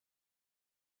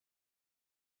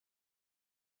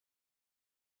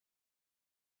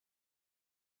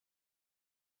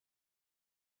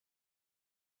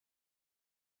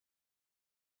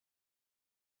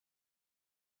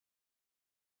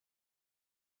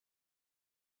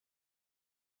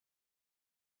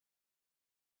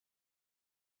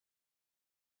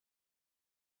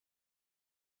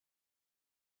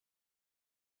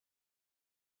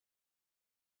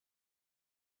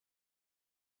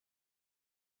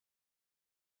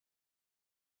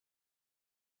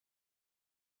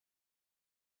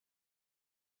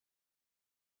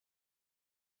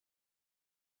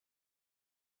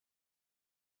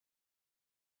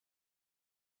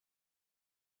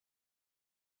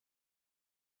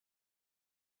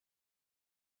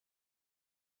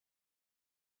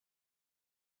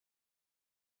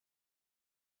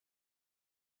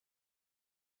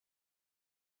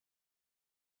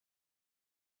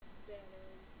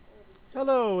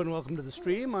Hello and welcome to the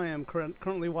stream. I am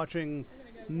currently watching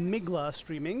Migla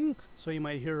streaming, so you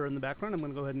might hear her in the background. I'm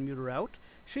going to go ahead and mute her out.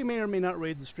 She may or may not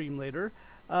raid the stream later.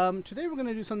 Today we're going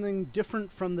to do something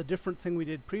different from the different thing we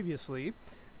did previously.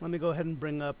 Let me go ahead and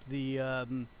bring up the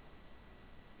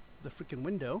freaking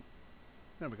window.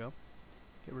 There we go.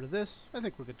 Get rid of this. I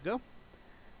think we're good to go.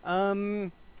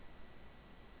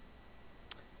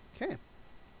 Okay.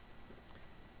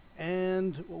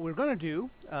 And what we're going to do,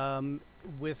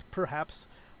 with perhaps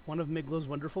one of Migla's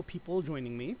wonderful people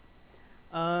joining me,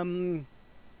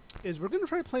 is we're going to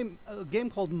try to play a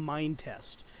game called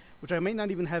Minetest, which I may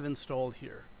not even have installed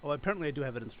here. Oh, apparently I do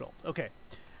have it installed. Okay.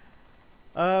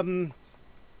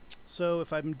 So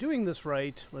if I'm doing this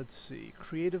right, let's see.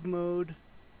 Creative mode.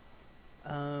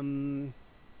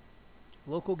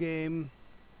 Local game.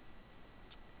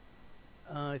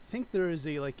 I think there is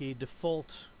a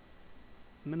default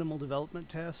minimal development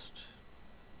test.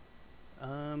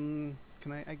 Can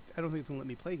I don't think it's gonna let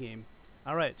me play game.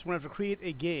 Alright, so we're gonna have to create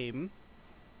a game.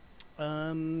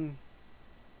 Oh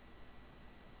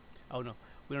no,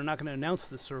 we are not gonna announce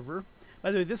the server.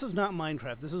 By the way, this is not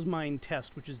Minecraft, this is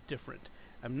Minetest, which is different.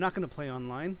 I'm not gonna play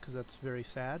online, because that's very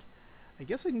sad. I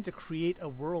guess I need to create a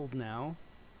world now.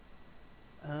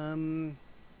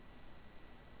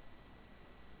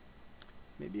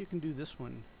 Maybe you can do this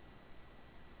one.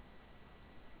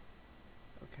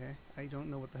 Okay, I don't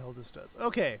know what the hell this does.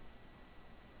 Okay.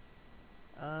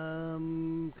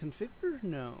 Configure?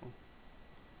 No.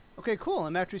 Okay, cool.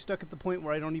 I'm actually stuck at the point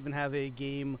where I don't even have a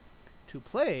game to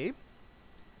play.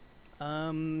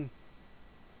 Let's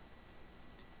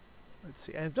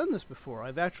see. I've done this before.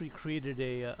 I've actually created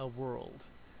a world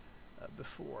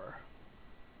before.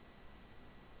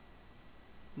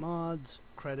 Mods,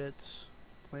 credits,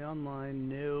 play online,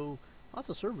 no. Lots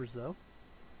of servers, though.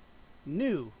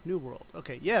 New world.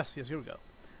 Okay, yes, here we go.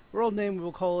 World name, we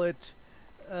will call it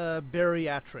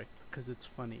bariatric, because it's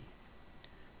funny.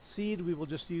 Seed, we will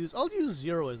just use, I'll use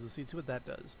 0 as the seed, see what that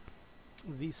does.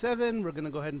 V7, we're going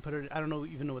to go ahead and put it, I don't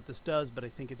even know what this does, but I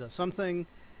think it does something.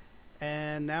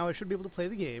 And now I should be able to play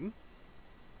the game.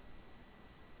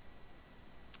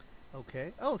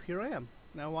 Okay, oh, here I am.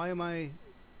 Now why am I,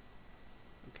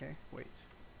 okay, wait.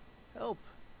 Help,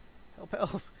 help,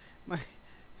 help.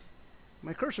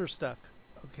 My cursor's stuck.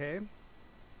 Okay.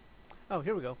 Oh,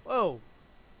 here we go. Oh!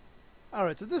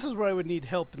 Alright, so this is where I would need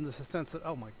help in the sense that...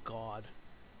 Oh my god.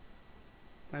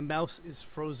 My mouse is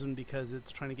frozen because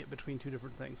it's trying to get between two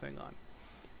different things. Hang on.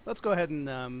 Let's go ahead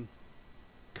and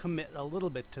commit a little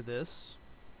bit to this.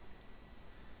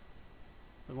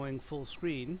 I'm going full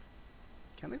screen.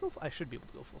 Can I go... I should be able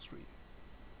to go full screen.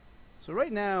 So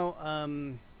right now,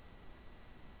 I'm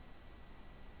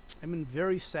in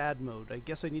very sad mode. I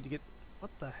guess I need to get... What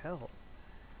the hell?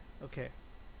 Okay.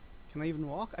 Can I even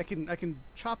walk? I can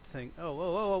chop thing. Oh,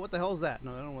 whoa, whoa, whoa, what the hell is that?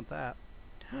 No, I don't want that.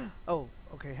 Oh,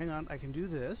 okay, hang on. I can do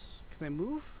this. Can I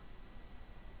move?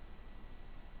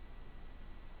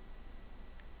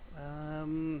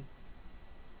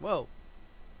 Whoa.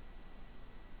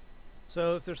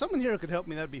 So if there's someone here who could help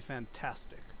me, that'd be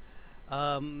fantastic.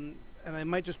 And I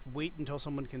might just wait until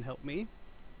someone can help me.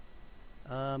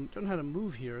 Don't know how to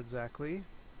move here exactly.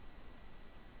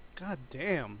 God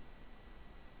damn.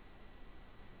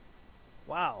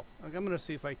 Wow. I'm going to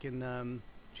see if I can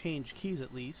change keys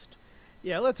at least.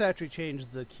 Yeah, let's actually change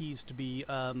the keys to be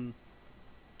the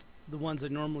ones I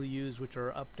normally use, which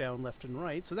are up, down, left, and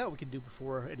right. So that we can do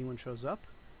before anyone shows up,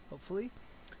 hopefully.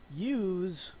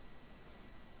 Use...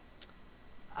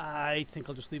 I think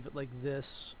I'll just leave it like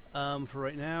this for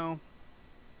right now.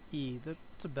 E.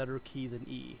 That's a better key than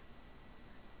E.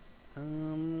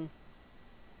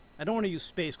 I don't want to use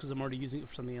space because I'm already using it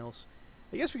for something else.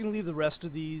 I guess we can leave the rest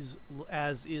of these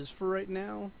as is for right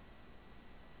now.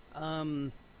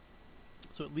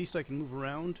 So at least I can move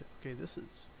around. Okay, this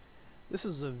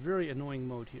is a very annoying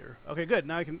mode here. Okay, good.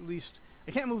 Now I can at least...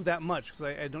 I can't move that much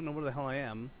because I don't know where the hell I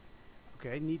am.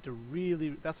 Okay, I need to really...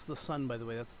 That's the sun, by the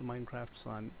way. That's the Minecraft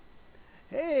sun.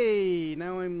 Hey!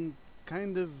 Now I'm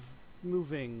kind of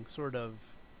moving, sort of.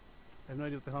 I have no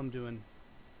idea what the hell I'm doing.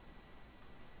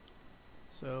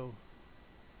 So,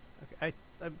 okay,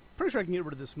 I'm pretty sure I can get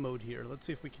rid of this mode here. Let's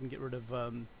see if we can get rid of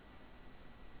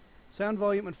sound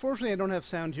volume. Unfortunately, I don't have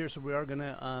sound here, so we are going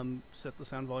to set the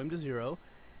sound volume to 0.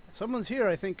 Someone's here,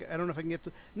 I think. I don't know if I can get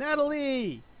to...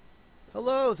 Natalie!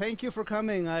 Hello, thank you for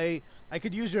coming. I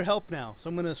could use your help now, so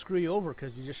I'm going to screw you over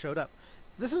because you just showed up.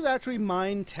 This is actually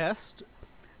Minetest,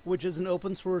 which is an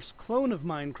open source clone of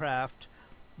Minecraft,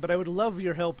 but I would love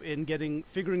your help in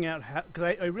figuring out how...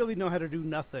 Because I really know how to do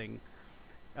nothing.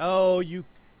 Oh, you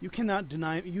cannot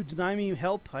deny me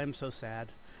help. I am so sad.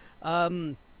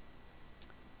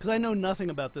 because I know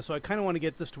nothing about this, so I kind of want to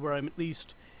get this to where I'm at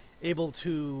least able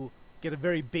to get a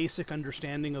very basic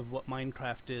understanding of what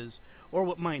Minecraft is, or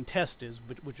what Minetest is,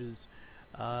 which is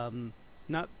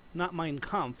not Mein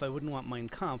Kampf. I wouldn't want Mein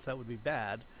Kampf. That would be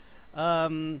bad.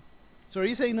 So are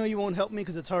you saying no, you won't help me?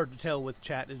 Because it's hard to tell with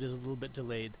chat. It is a little bit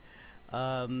delayed.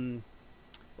 Or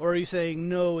are you saying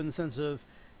no in the sense of,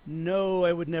 no,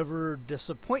 I would never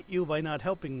disappoint you by not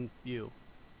helping you?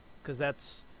 Because that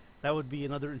would be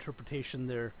another interpretation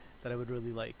there that I would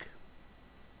really like.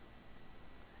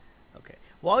 Okay.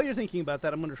 While you're thinking about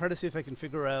that, I'm going to try to see if I can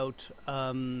figure out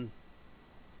how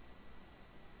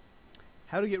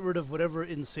to get rid of whatever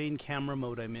insane camera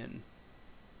mode I'm in.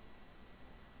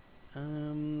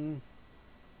 I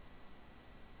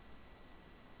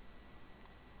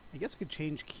guess I could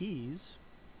change keys.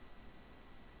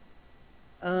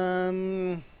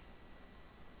 Oh!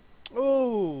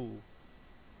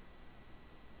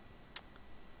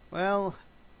 Well,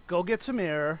 go get some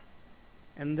air,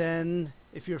 and then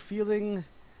if you're feeling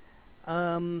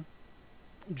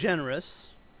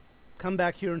generous, come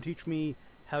back here and teach me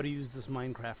how to use this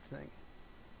Minecraft thing.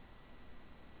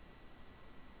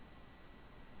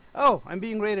 Oh, I'm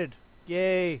being rated.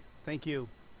 Yay. Thank you.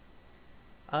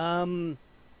 Hello,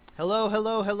 hello,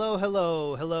 hello,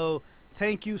 hello, hello.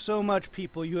 Thank you so much,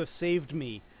 people. You have saved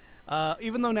me.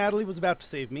 Even though Natalie was about to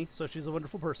save me, so she's a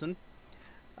wonderful person.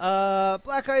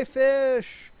 Black Eye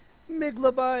Fish,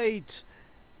 Miglabite,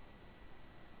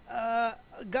 a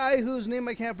guy whose name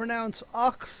I can't pronounce,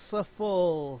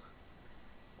 Oxaful.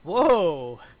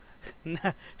 Whoa.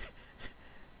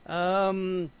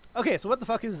 Okay, so what the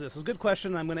fuck is this? It's a good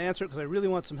question. I'm going to answer it because I really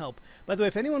want some help. By the way,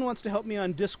 if anyone wants to help me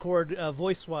on Discord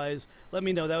voice-wise, let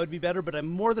me know. That would be better, but I'm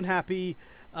more than happy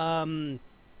to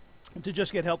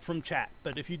just get help from chat.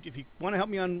 But if you want to help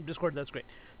me on Discord, that's great.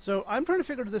 So I'm trying to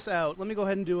figure this out. Let me go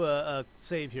ahead and do a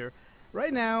save here.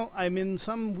 Right now, I'm in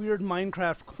some weird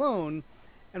Minecraft clone,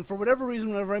 and for whatever reason,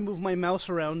 whenever I move my mouse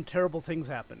around, terrible things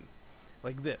happen.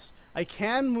 Like this. I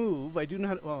can move. I do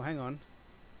not... Oh, hang on.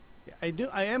 Yeah,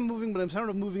 I am moving, but I'm sort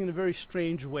of moving in a very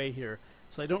strange way here,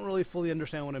 so I don't really fully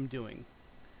understand what I'm doing.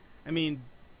 I mean,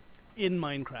 in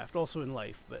Minecraft, also in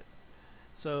life, but...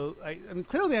 So, I mean,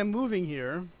 clearly I'm moving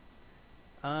here.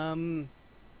 But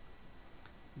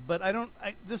I don't...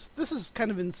 This is kind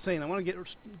of insane. I want to get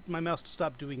my mouse to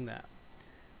stop doing that.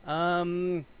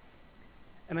 And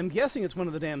I'm guessing it's one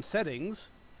of the damn settings.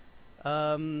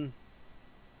 Holy...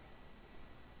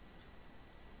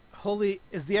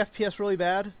 Is the FPS really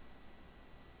bad?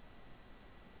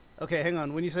 Okay, hang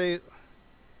on. When you say...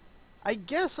 I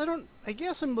guess I'm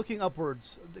looking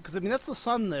upwards. Because, I mean, that's the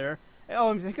sun there.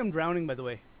 Oh, I think I'm drowning, by the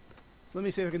way. So let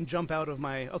me see if I can jump out of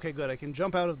my... Okay, good. I can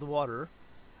jump out of the water.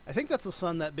 I think that's the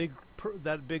sun, that big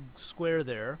square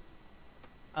there.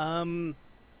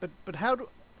 But how do...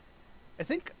 I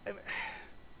think...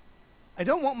 I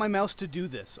don't want my mouse to do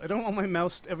this. I don't want my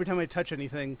mouse, every time I touch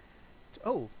anything...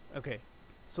 Oh, okay.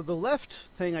 So the left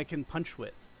thing I can punch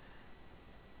with.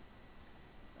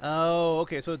 Oh,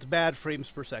 okay, so it's bad frames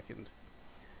per second.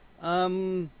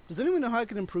 Does anyone know how I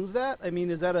can improve that? I mean,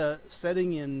 is that a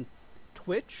setting in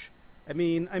Twitch? I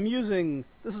mean, I'm using...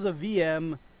 This is a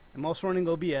VM. I'm also running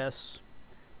OBS.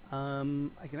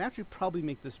 I can actually probably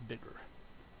make this bigger.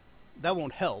 That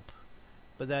won't help,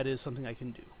 but that is something I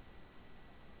can do.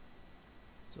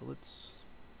 So let's...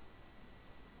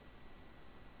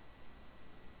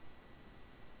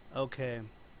 Okay.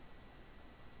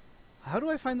 How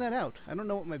do I find that out? I don't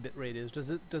know what my bitrate is.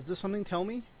 Does this something tell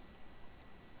me?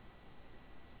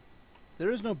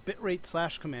 There is no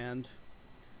bitrate / command.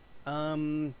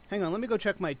 Hang on, let me go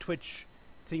check my Twitch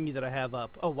thingy that I have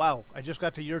up. Oh wow, I just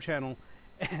got to your channel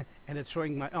and it's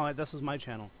showing my... Oh, this is my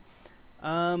channel.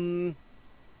 Where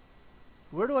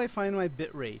do I find my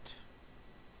bitrate?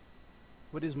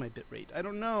 What is my bitrate? I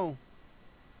don't know.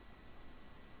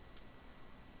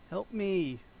 Help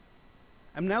me.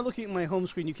 I'm now looking at my home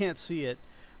screen. You can't see it.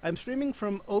 I'm streaming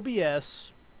from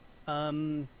OBS.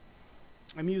 I'm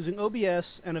using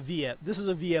OBS and a VM. This is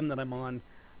a VM that I'm on.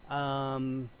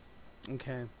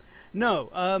 Okay. No,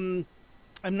 I'm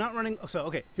not running... Oh, so,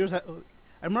 okay, here's how...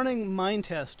 I'm running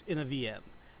Minetest in a VM,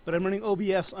 but I'm running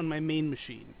OBS on my main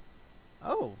machine.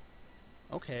 Oh,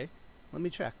 okay. Let me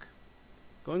check.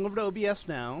 Going over to OBS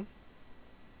now.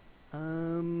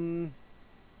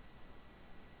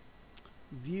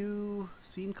 View,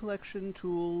 scene collection,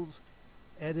 tools,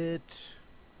 edit.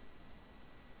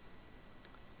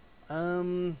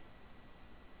 Okay,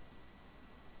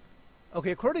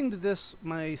 according to this,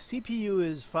 my CPU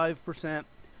is 5%,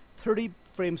 30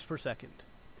 frames per second.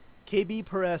 KB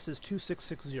per S is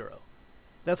 2660.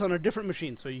 That's on a different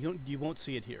machine, so you won't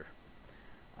see it here.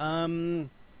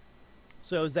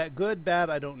 So is that good, bad?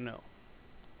 I don't know.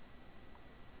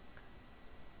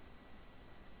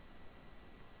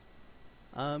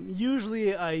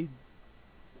 Usually I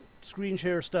screen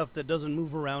share stuff that doesn't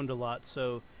move around a lot,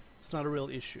 so it's not a real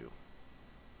issue.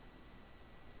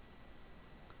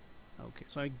 Okay,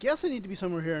 so I guess I need to be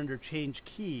somewhere here under change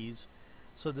keys,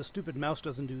 so the stupid mouse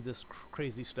doesn't do this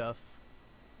crazy stuff.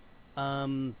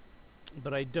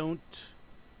 But I don't...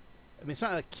 I mean, it's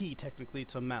not a key, technically,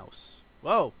 it's a mouse.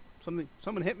 Whoa!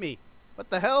 Someone hit me!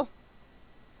 What the hell?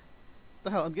 What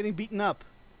the hell? I'm getting beaten up.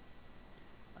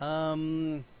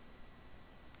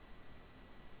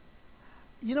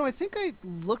 You know, I think I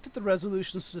looked at the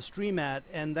resolutions to stream at,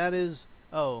 and that is...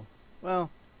 Oh, well,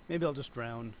 maybe I'll just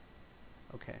drown.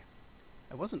 Okay.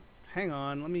 I wasn't... Hang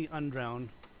on, let me undrown.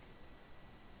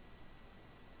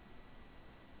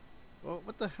 Well,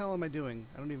 what the hell am I doing?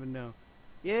 I don't even know.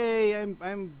 Yay,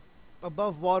 I'm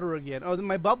above water again. Oh, then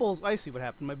my bubbles... I see what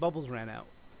happened. My bubbles ran out.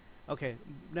 Okay,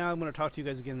 now I'm going to talk to you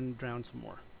guys again and drown some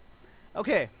more.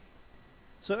 Okay.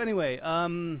 So anyway,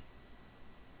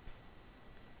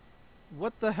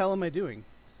 what the hell am I doing?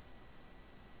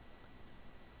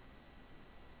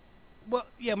 Well,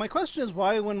 yeah, my question is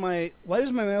why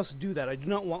does my mouse do that? I do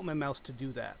not want my mouse to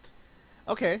do that.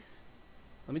 Okay.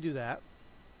 Let me do that.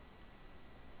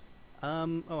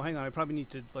 Oh, hang on. I probably need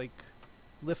to, like,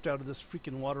 lift out of this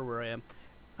freaking water where I am.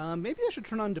 Maybe I should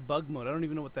turn on debug mode. I don't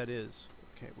even know what that is.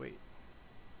 Okay, wait.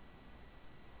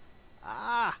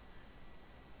 Ah!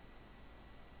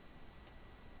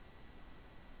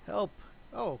 Help.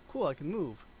 Oh, cool, I can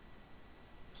move.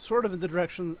 Sort of in the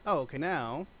direction... Oh, okay,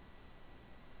 now...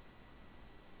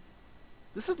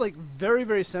 This is, like, very,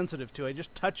 very sensitive, too. I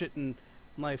just touch it and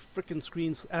my frickin'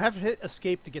 screen's... I have to hit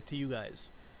escape to get to you guys.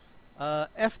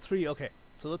 F3, okay.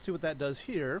 So let's see what that does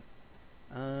here.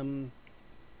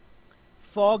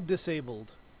 Fog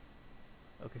disabled.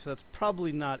 Okay, so that's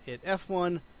probably not it.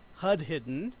 F1, HUD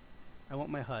hidden. I want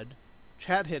my HUD.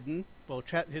 Chat hidden. Well,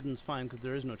 chat hidden's fine because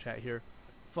there is no chat here.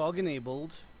 Fog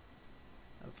enabled.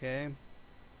 Okay.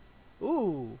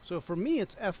 Ooh, so for me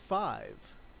it's F5.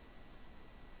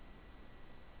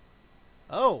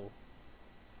 Oh,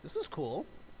 this is cool.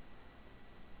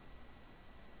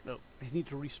 No, I need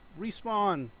to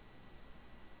respawn.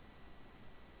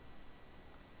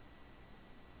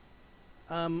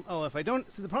 Oh, if I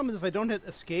don't... See, the problem is if I don't hit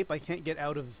escape, I can't get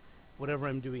out of whatever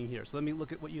I'm doing here. So let me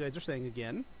look at what you guys are saying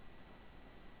again.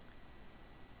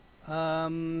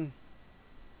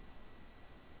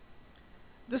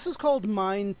 This is called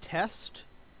Minetest.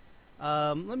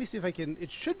 Let me see if I can...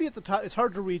 It should be at the top. It's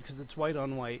hard to read because it's white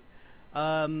on white.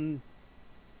 But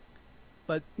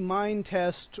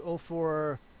Minetest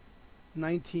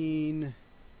 0419...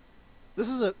 This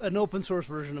is an open source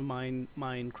version of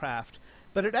Minecraft.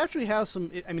 But it actually has some...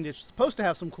 I mean, it's supposed to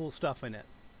have some cool stuff in it.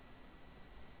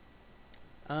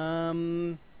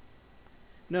 No,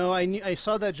 I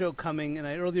saw that joke coming, and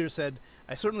I earlier said,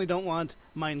 I certainly don't want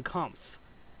Mein Kampf.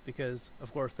 Because,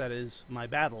 of course, that is my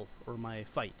battle, or my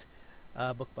fight.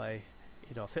 Book by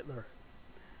Adolf Hitler.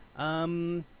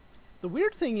 The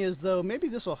weird thing is, though, maybe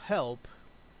this will help.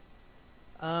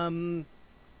 I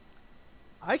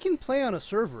can play on a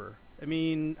server. I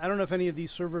mean, I don't know if any of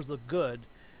these servers look good,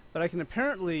 but I can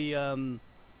apparently... I don't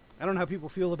know how people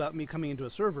feel about me coming into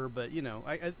a server, but, you know,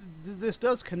 this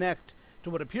does connect to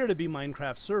what appear to be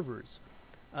Minecraft servers.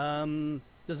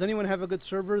 Does anyone have a good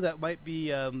server that might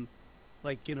be...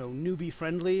 like, you know, newbie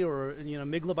friendly, or, you know,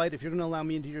 Miglobyte, if you're going to allow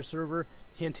me into your server,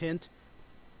 hint, hint.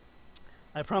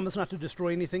 I promise not to destroy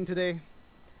anything today.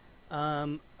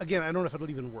 Again, I don't know if it'll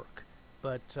even work.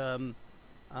 But, so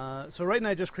right now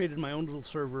I just created my own little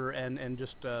server and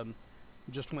just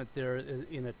went there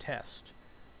in a test.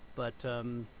 But,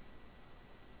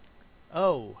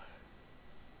 oh.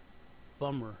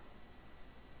 Bummer.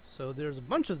 So there's a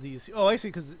bunch of these. Oh, I see,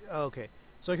 because, oh, okay.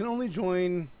 So I can only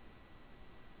join...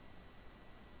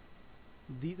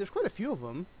 There's quite a few of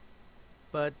them,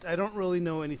 but I don't really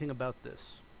know anything about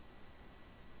this.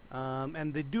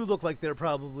 And they do look like they're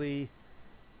probably...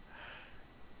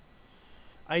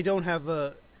 I don't have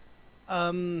a...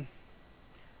 I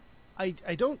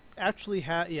don't actually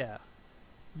have... Yeah.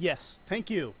 Yes, thank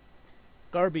you.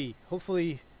 Garby,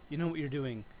 hopefully you know what you're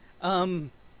doing. And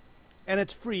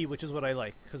it's free, which is what I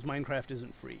like, because Minecraft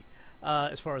isn't free,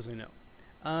 as far as I know.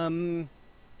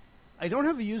 I don't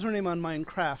have a username on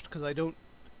Minecraft because I don't...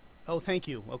 Oh, thank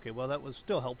you. Okay, well, that was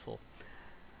still helpful.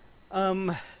 I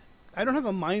don't have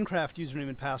a Minecraft username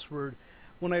and password.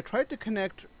 When I tried to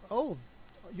connect... Oh,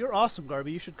 you're awesome,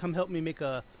 Garby. You should come help me make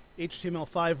a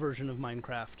HTML5 version of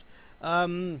Minecraft.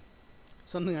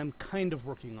 Something I'm kind of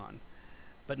working on,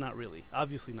 but not really.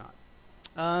 Obviously not.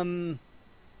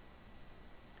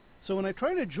 So when I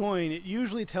try to join, it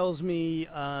usually tells me,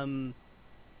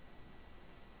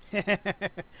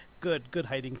 good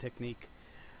hiding technique.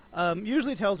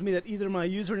 Usually tells me that either my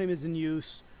username is in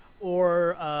use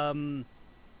or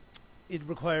it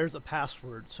requires a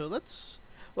password. So let's,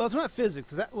 well, it's not physics.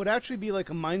 That would actually be like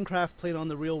a Minecraft played on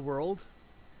the real world.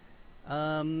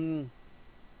 Everyone's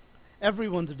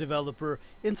a developer.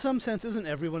 In some sense, isn't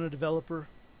everyone a developer?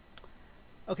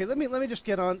 Okay, let me just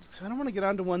get on. I don't want to get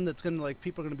onto one that's gonna like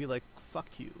people are gonna be like, "Fuck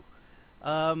you."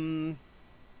 But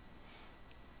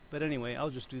anyway,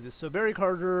 I'll just do this. So Barry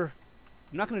Carter,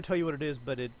 I'm not going to tell you what it is,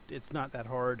 but it's not that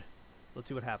hard. Let's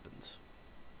see what happens.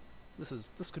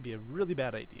 This could be a really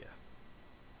bad idea.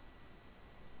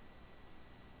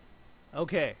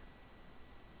 Okay.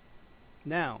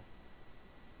 Now,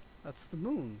 that's the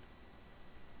moon.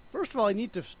 First of all, I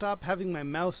need to stop having my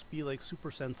mouse be like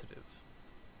super sensitive.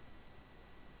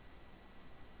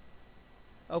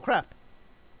 Oh crap.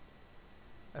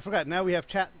 I forgot. Now we have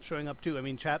chat showing up too. I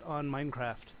mean, chat on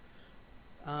Minecraft.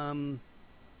 I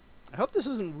hope this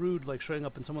isn't rude, like showing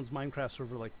up in someone's Minecraft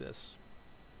server like this.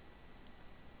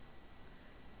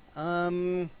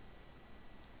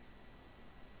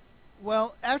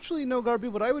 Well, actually, no, Garby.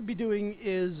 What I would be doing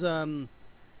is,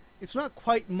 it's not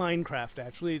quite Minecraft.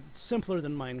 Actually, it's simpler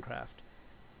than Minecraft.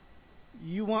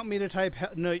 You want me to type?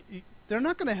 No, they're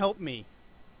not going to help me.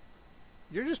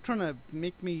 You're just trying to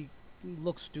make me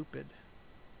look stupid.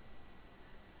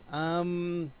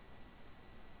 And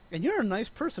you're a nice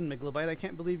person, Miglobite. I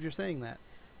can't believe you're saying that.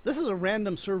 This is a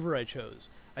random server I chose.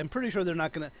 I'm pretty sure they're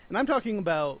not going to... And I'm talking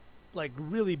about, like,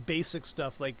 really basic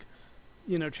stuff, like,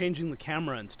 you know, changing the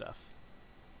camera and stuff.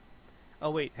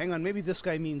 Oh, wait. Hang on. Maybe this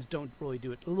guy means don't really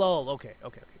do it. Lol. Okay.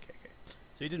 So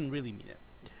he didn't really mean it.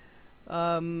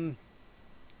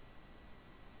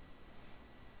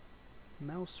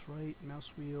 Mouse right,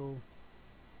 mouse wheel.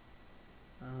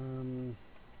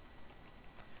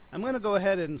 I'm going to go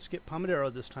ahead and skip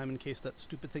Pomodoro this time in case that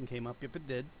stupid thing came up. Yep, it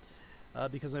did.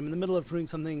 Because I'm in the middle of doing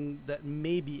something that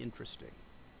may be interesting.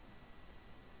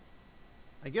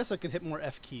 I guess I could hit more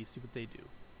F keys, see what they do.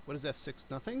 What is F6?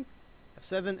 Nothing?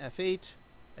 F7, F8,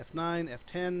 F9,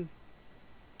 F10.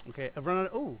 Okay, I've run out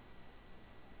of... Oh!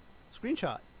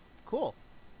 Screenshot. Cool.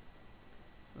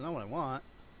 That's not what I want.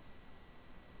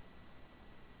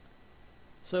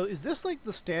 So is this like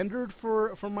the standard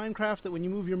for Minecraft, that when you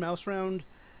move your mouse around,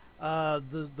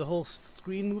 the whole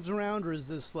screen moves around, or is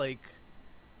this like,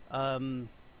 oh,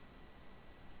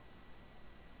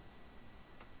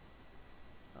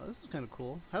 this is kind of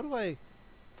cool. How do I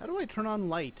turn on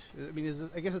light? I mean,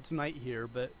 I guess it's night here,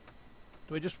 but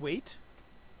do I just wait?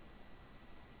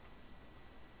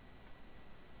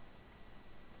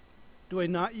 Do I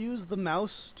not use the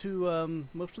mouse to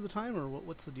most of the time, or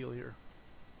what's the deal here?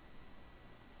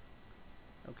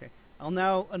 Okay.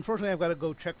 Unfortunately, I've got to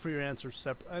go check for your answers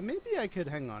separate. Maybe I could,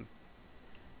 hang on.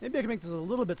 Maybe I can make this a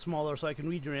little bit smaller so I can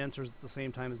read your answers at the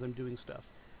same time as I'm doing stuff.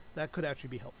 That could actually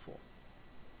be helpful.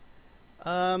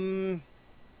 Oh.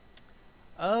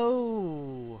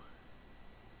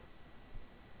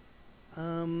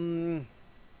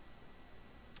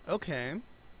 Okay.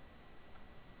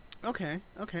 Okay.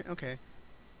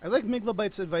 I like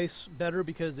Miglobite's advice better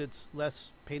because it's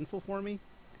less painful for me.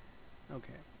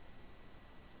 Okay.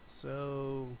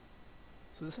 So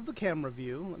this is the camera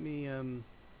view. Let me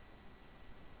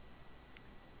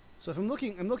so if I'm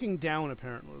looking down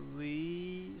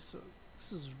apparently. So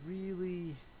this is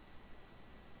really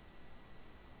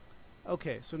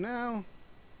okay. So now,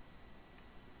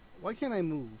 why can't I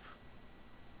move?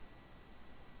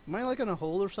 Am I like in a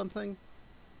hole or something?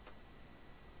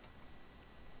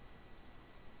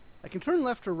 I can turn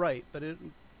left or right, but it...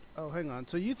 Oh, hang on.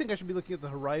 So you think I should be looking at the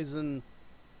horizon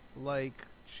like...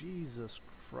 Jesus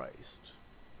Christ.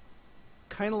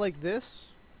 Kind of like this?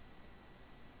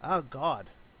 Oh, God.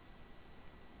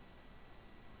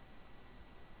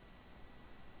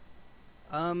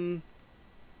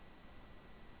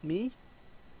 Me?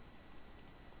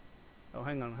 Oh,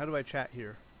 hang on. How do I chat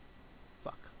here?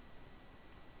 Fuck.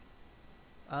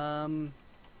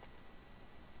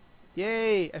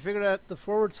 Yay! I figured out the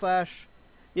 /.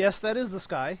 Yes, that is the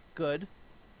sky. Good.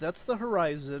 That's the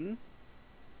horizon.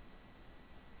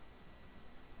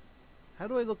 How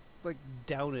do I look like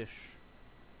downish?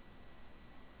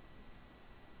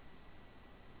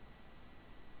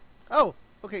 Oh!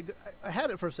 Okay, I had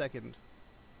it for a second.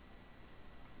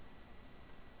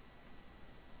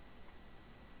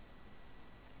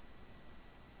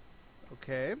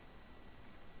 Okay. So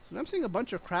now I'm seeing a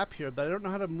bunch of crap here, but I don't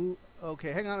know how to move.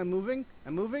 Okay, hang on, I'm moving.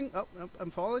 Oh, I'm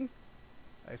falling.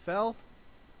 I fell.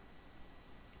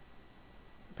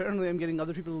 Apparently I'm getting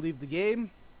other people to leave the game.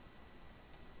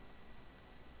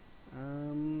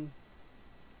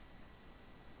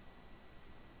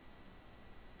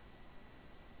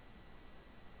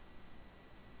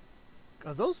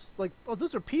 those like... Oh,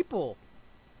 those are people.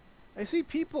 I see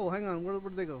people. Hang on. Where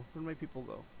did they go? Where did my people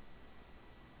go?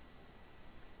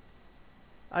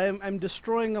 I'm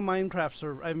destroying a Minecraft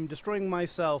server. I'm destroying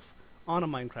myself on a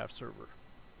Minecraft server.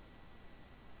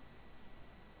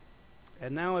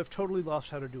 And now I've totally lost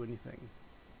how to do anything.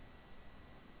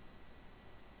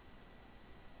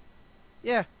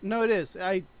 Yeah, no, it is.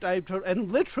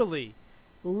 And literally,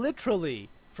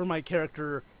 for my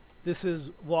character, this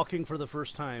is walking for the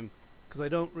first time because I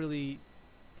don't really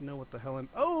know what the hell I'm.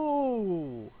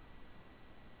 Oh,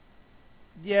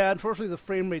 yeah. Unfortunately, the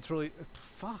frame rate's really.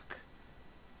 Fuck.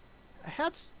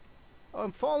 Oh,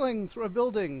 I'm falling through a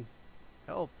building.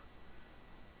 Help.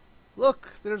 Look,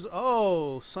 there's.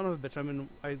 Oh, son of a bitch!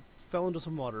 I fell into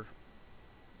some water.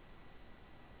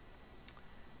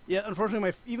 Yeah,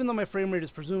 unfortunately, even though my frame rate is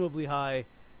presumably high,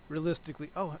 realistically...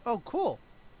 Oh, cool.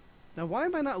 Now, why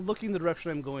am I not looking the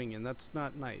direction I'm going in? That's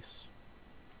not nice.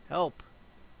 Help.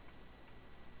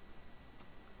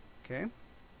 Okay.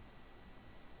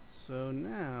 So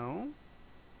now...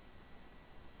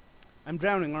 I'm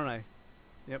drowning, aren't I?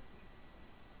 Yep.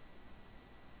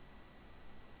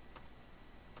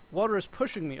 Water is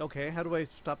pushing me. Okay, how do I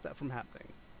stop that from happening?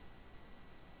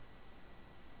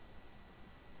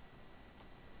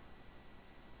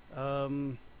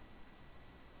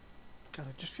 God,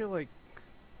 I just feel like...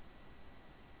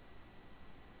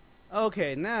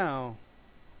 Okay, now...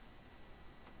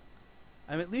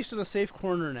 I'm at least in a safe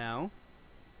corner now.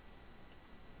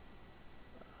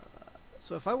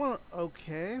 So if I want to...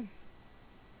 Okay.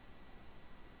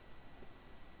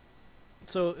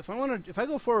 So if I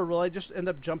go forward, will I just end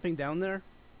up jumping down there?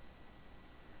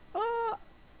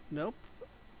 Nope.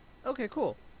 Okay,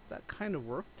 cool. That kind of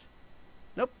worked.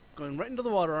 Nope. Going right into the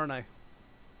water, aren't I?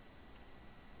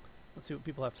 Let's see what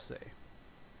people have to say.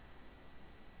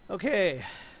 Okay.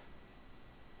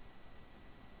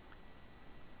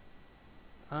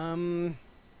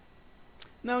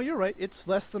 No, you're right. It's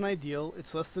less than ideal.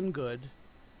 It's less than good.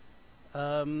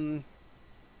 Maybe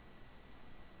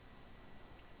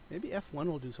F1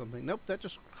 will do something. Nope, that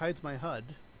just hides my HUD.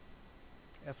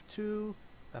 F2,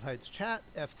 that hides chat.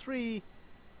 F3,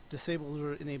 disables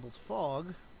or enables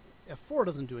fog. F4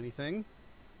 doesn't do anything.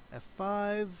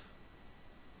 F5...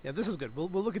 Yeah, this is good. We'll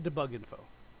look at debug info.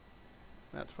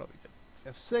 That's probably good.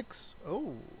 F6.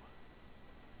 Oh.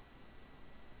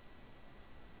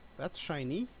 That's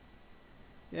shiny.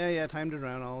 Yeah, time to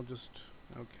drown. I'll just...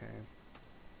 Okay.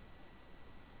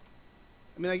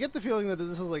 I mean, I get the feeling that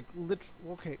this is like...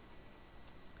 Okay.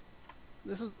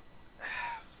 This is...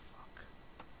 Fuck.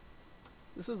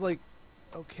 This is like...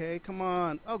 Okay, come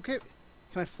on. Okay.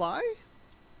 Can I fly?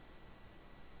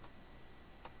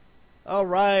 All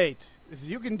right. If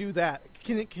you can do that,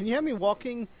 can you have me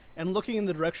walking and looking in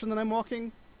the direction that I'm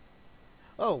walking?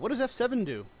 Oh, what does F7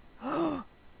 do? Oh,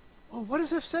 what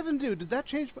does F7 do? Did that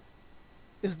change?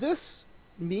 Is this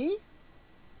me?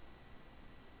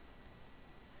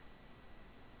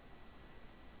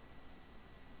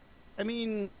 I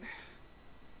mean,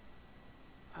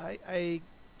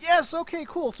 yes, okay,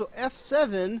 cool. So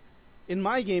F7, in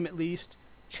my game at least,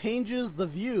 changes the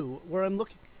view where I'm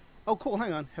looking. Oh, cool,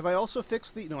 hang on. Have I also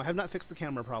fixed the... No, I have not fixed the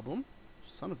camera problem.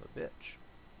 Son of a bitch.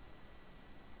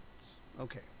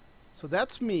 Okay. So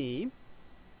that's me.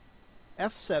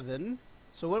 F7.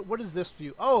 So what is this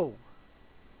view? Oh!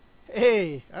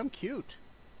 Hey, I'm cute.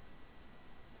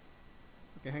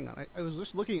 Okay, hang on. I was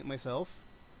just looking at myself.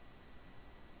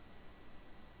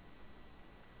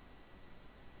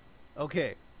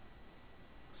 Okay.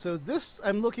 So this,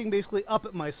 I'm looking basically up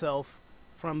at myself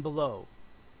from below.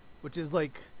 Which is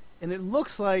like... And it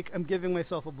looks like I'm giving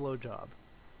myself a blowjob,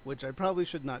 which I probably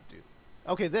should not do.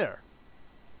 Okay, there.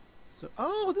 So,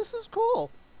 oh, this is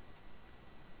cool.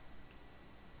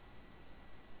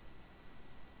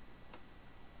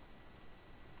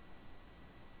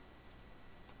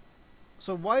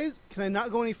 So can I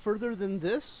not go any further than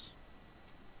this?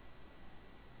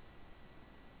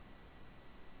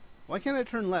 Why can't I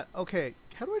turn left? Okay,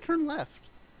 how do I turn left?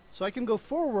 So I can go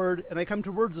forward and I come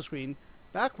towards the screen.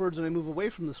 Backwards and I move away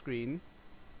from the screen.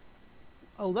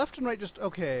 Oh, left and right just...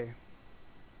 Okay.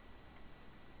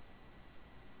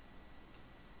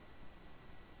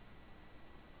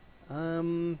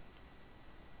 Okay.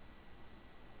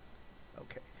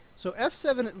 So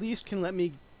F7 at least can let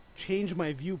me change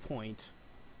my viewpoint.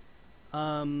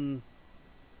 So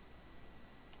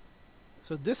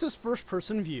this is first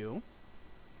person view.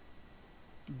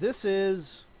 This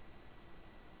is...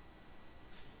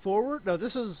 forward. No,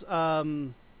 this is a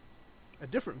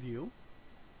different view.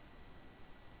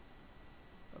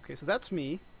 Okay, so that's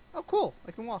me. Oh, cool.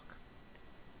 I can walk.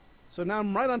 So now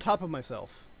I'm right on top of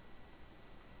myself.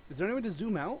 Is there any way to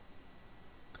zoom out?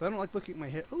 Because I don't like looking at my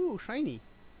hair. Ooh, shiny.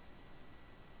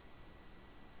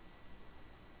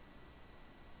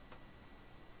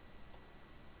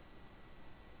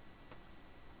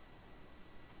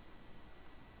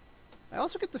 I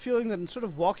also get the feeling that instead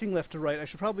of walking left to right, I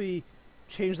should probably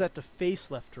change that to face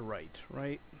left to right,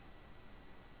 right?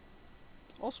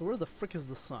 Also, where the frick is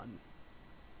the sun?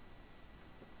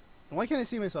 And why can't I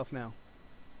see myself now?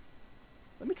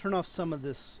 Let me turn off some of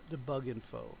this debug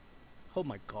info. Oh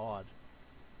my god.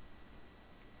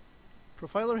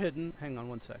 Profiler hidden. Hang on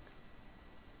one sec.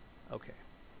 Okay.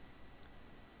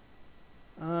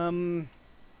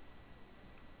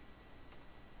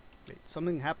 Wait,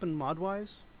 something happened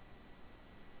mod-wise?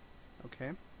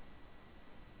 Okay.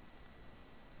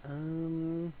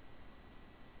 Am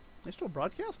I still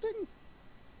broadcasting?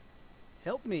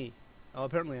 Help me. Oh,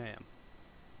 apparently I am.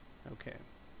 Okay.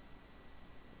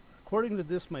 According to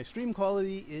this, my stream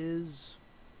quality is...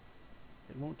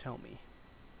 It won't tell me.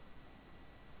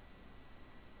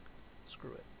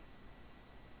 Screw it.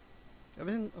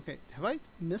 Everything... Okay, have I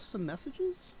missed some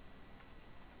messages?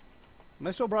 Am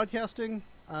I still broadcasting?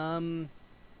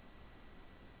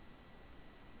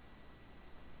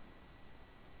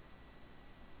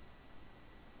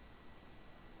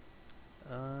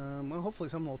 Well, hopefully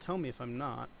someone will tell me if I'm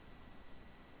not.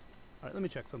 Alright, let me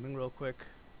check something real quick.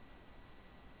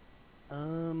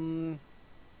 Oh,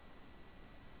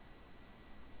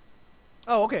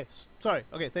 okay. Sorry.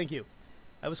 Okay, thank you.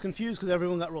 I was confused because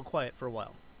everyone got real quiet for a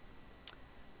while.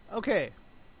 Okay.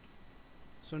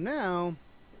 So now,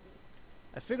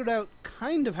 I figured out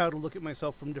kind of how to look at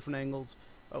myself from different angles.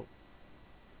 Oh.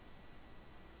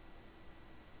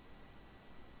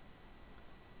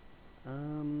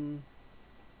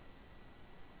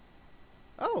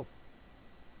 Oh.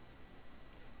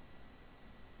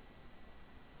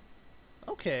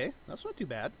 Okay, that's not too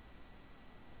bad.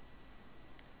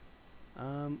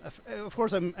 Of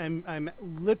course, I'm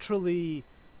literally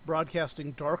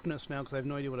broadcasting darkness now because I have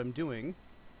no idea what I'm doing.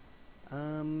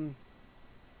 Oh,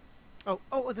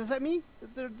 is that me?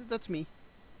 That's me.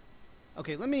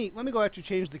 Okay, let me go actually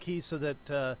change the keys so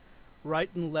that right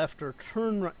and left or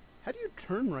turn right. How do you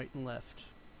turn right and left?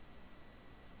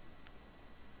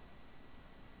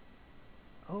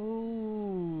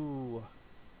 Oh.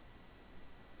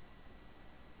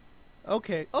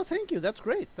 Okay. Oh, thank you. That's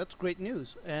great. That's great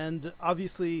news. And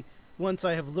obviously, once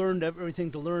I have learned everything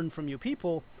to learn from you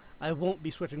people, I won't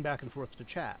be switching back and forth to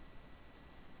chat.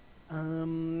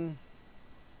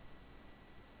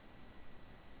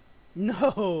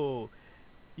 No.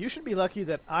 You should be lucky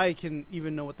that I can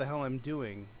even know what the hell I'm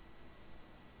doing.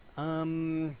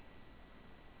 Oh,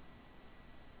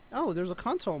 there's a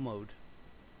console mode.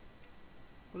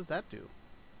 What does that do?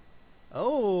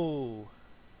 Oh.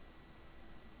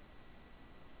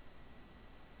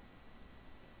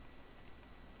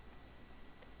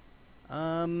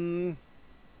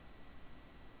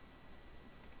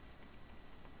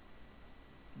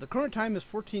 The current time is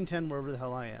 14:10 wherever the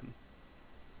hell I am.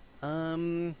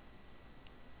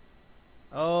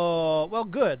 Oh, well,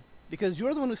 good. Because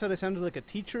you're the one who said I sounded like a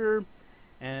teacher,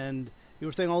 and you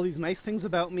were saying all these nice things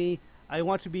about me. I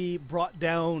want to be brought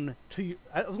down to...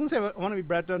 I was going to say I want to be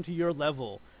brought down to your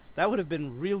level. That would have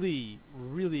been really,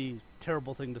 really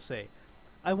terrible thing to say.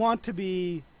 I want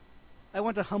to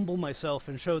humble myself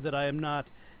and show that I am not...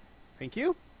 Thank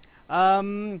you.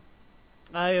 I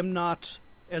am not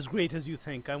as great as you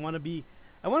think. I want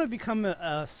to become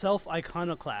a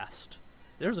self-iconoclast.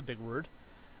 There's a big word.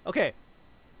 Okay.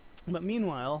 But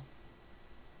meanwhile...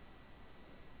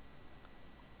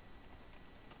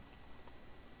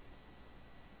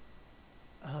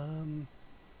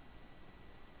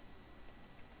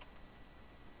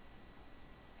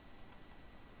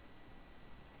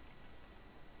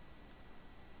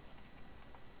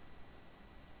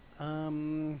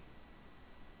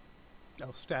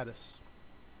 Oh, status.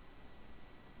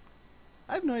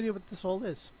 I have no idea what this all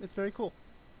is. It's very cool.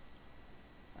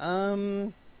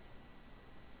 Well,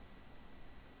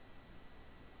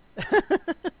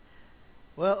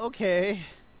 okay.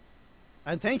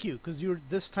 And thank you, because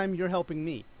this time you're helping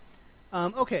me.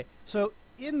 Okay, so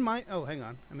in my... Oh, hang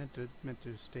on. I meant to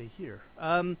stay here.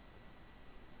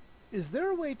 Is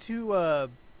there a way to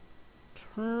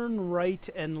turn right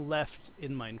and left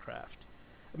in Minecraft?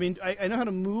 I mean, I know how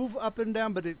to move up and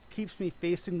down, but it keeps me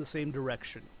facing the same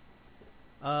direction.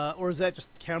 Or is that just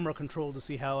camera control to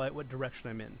see what direction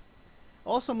I'm in?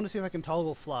 Also, I'm going to see if I can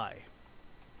toggle fly.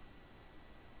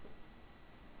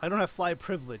 I don't have fly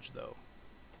privilege, though.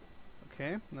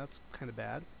 Okay, that's kind of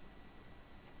bad.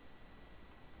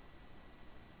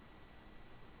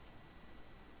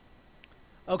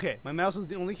 Okay, my mouse is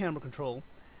the only camera control.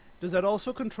 Does that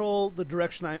also control the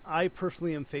direction I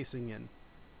personally am facing in?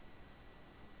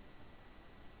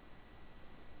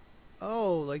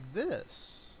 Oh, like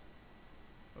this.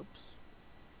 Oops.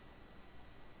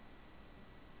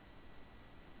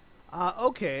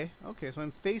 Okay. Okay, so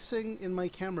I'm facing in my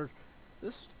camera.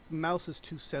 This mouse is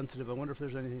too sensitive. I wonder if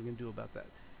there's anything you can do about that.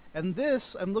 And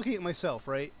this, I'm looking at myself,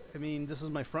 right? I mean, this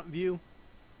is my front view.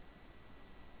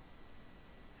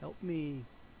 Help me.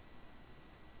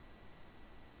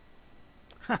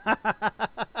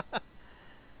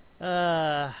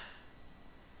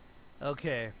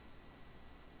 Okay.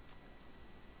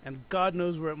 And God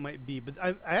knows where it might be. But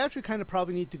I actually kind of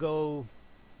probably need to go...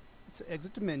 Let's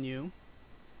exit the menu.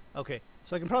 Okay,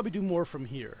 so I can probably do more from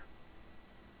here.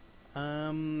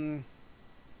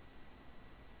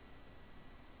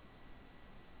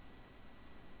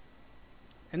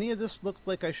 Any of this looked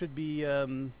like I should be...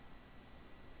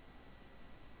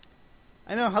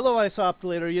 I know, hello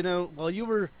Isoptolator, you know, while you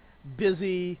were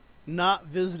busy not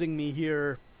visiting me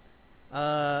here,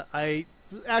 I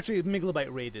actually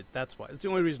Megabyte rated, that's why. It's the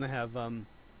only reason I have,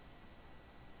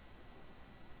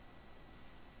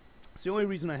 it's the only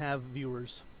reason I have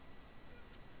viewers.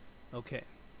 Okay.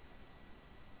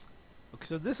 Okay,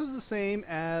 so this is the same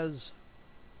as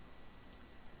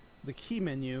the key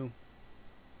menu.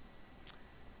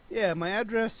 Yeah, my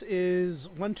address is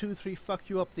 123 fuck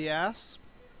you up the ass.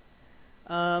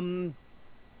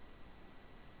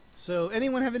 So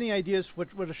anyone have any ideas what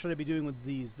should I be doing with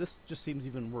these? This just seems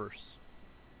even worse.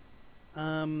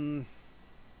 Oh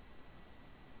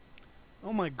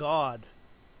my god.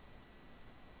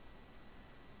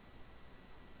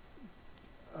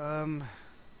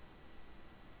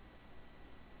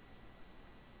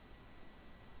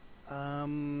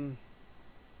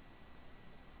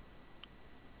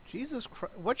 Jesus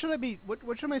Christ. What should I be,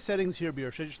 what should my settings here be,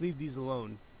 or should I just leave these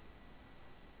alone?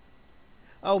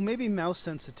 Oh, maybe mouse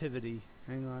sensitivity.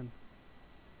 Hang on.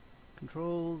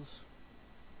 Controls.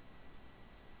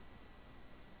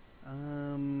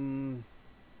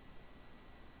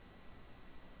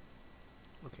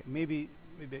 Okay, maybe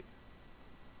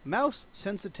mouse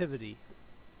sensitivity.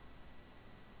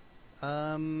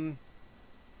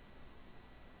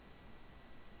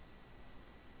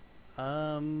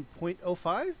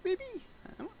 0.05 maybe? I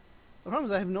don't, the problem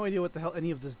is I have no idea what the hell any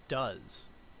of this does.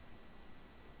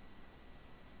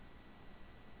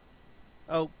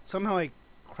 Oh, somehow I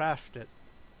crashed it.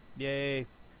 Yay.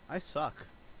 I suck.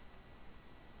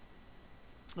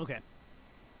 Okay.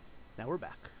 Now we're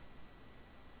back.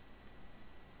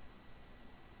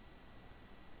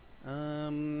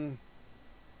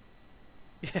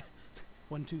 Yeah.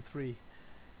 1, 2, 3.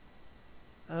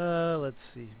 Let's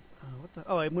see. What the?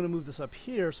 Oh, I'm going to move this up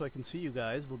here so I can see you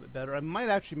guys a little bit better. I might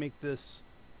actually make this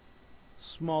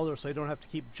smaller so I don't have to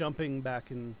keep jumping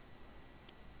back and...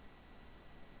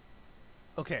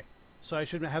 Okay, so I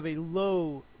should have a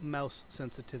low mouse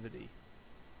sensitivity.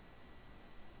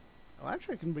 Oh,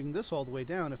 actually I can bring this all the way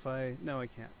down if I... No, I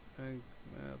can't.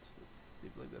 Let's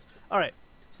leave it like this. Alright,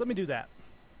 so let me do that.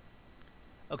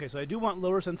 Okay, so I do want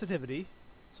lower sensitivity,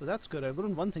 so that's good. I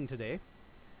learned one thing today.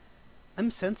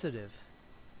 I'm sensitive.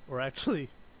 Or actually,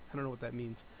 I don't know what that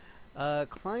means.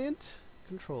 Client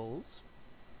controls.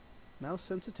 Mouse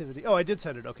sensitivity. Oh, I did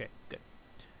set it. Okay, good.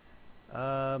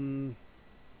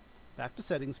 Back to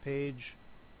settings page.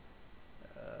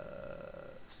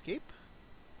 Escape?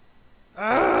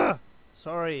 Ah!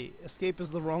 Sorry, escape is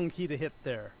the wrong key to hit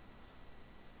there.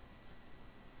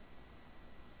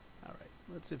 Alright,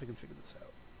 let's see if I can figure this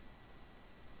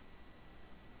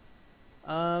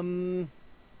out.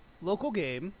 Local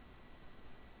game.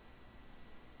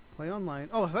 Play online.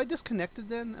 Oh, have I disconnected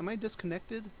then? Am I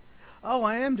disconnected? Oh,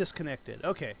 I am disconnected.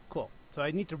 Okay, cool. So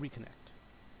I need to reconnect.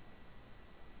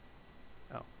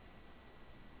 Oh.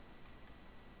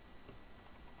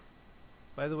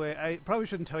 By the way, I probably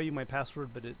shouldn't tell you my password,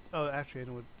 but it... Oh, actually, I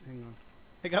know what... Hang on.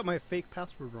 I got my fake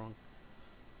password wrong.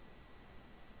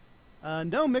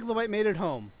 No, Megabyte made it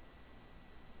home.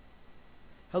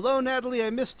 Hello, Natalie,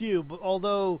 I missed you, but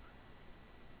although...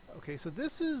 Okay, so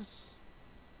this is...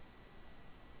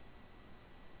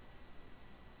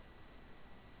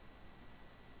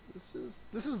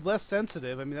 This is less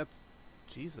sensitive. I mean, that's...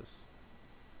 Jesus.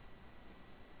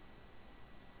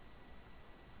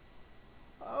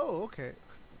 Oh, okay.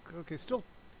 Okay, still...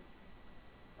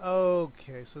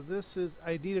 Okay, so this is...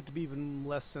 I need it to be even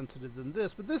less sensitive than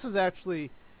this, but this is actually...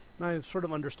 Now I'm sort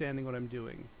of understanding what I'm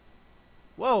doing.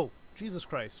 Whoa! Jesus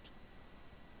Christ.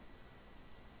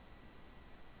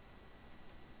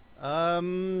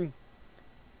 Yeah,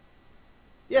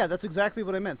 that's exactly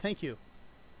what I meant. Thank you.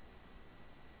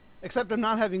 Except I'm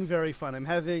not having very fun. I'm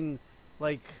having,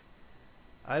 like,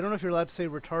 I don't know if you're allowed to say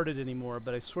retarded anymore,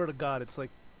 but I swear to God, it's like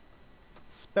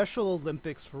Special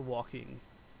Olympics for walking.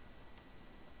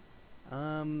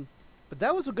 But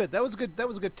that was a good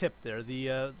tip there.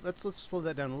 The let's slow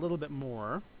that down a little bit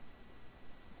more.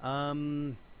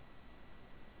 Oh,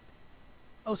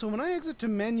 so when I exit to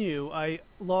menu, I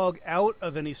log out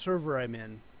of any server I'm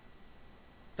in.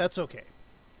 That's okay.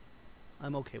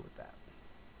 I'm okay with that.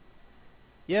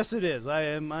 Yes, it is. I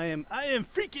am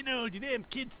freaking old. You damn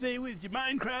kids stay with your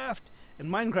Minecraft. And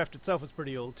Minecraft itself is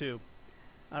pretty old too.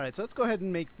 All right, so let's go ahead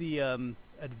and make the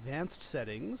advanced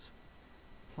settings.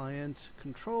 Client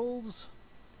controls,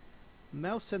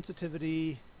 mouse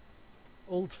sensitivity,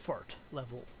 old fart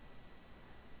level.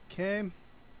 Okay.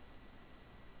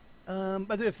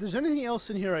 By the way, if there's anything else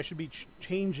in here I should be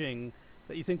changing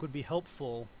that you think would be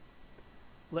helpful,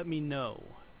 let me know.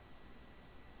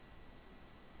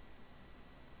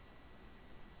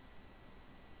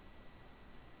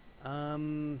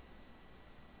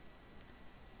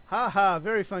 Haha,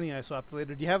 very funny, I swapped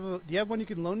later. Do you have one you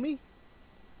can loan me?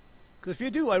 Because if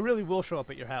you do, I really will show up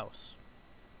at your house.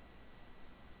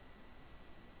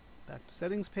 Back to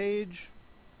settings page.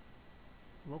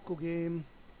 Local game.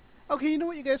 Okay, you know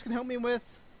what you guys can help me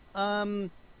with?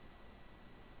 Help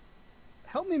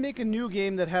me make a new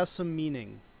game that has some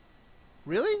meaning.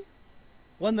 Really?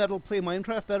 One that'll play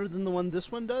Minecraft better than the one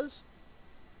this one does?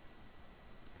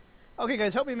 Okay,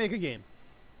 guys, help me make a game.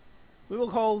 We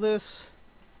will call this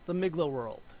the Miglo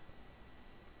World.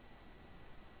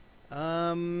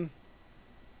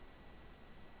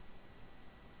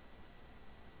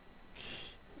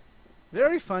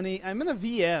 Very funny. I'm in a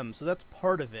VM, so that's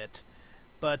part of it.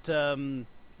 But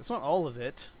that's not all of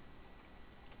it.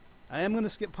 I am going to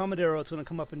skip Pomodoro. It's going to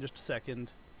come up in just a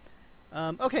second.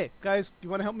 Okay, guys, you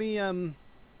want to help me?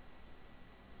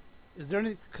 Is there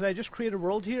any? Could I just create a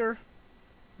world here?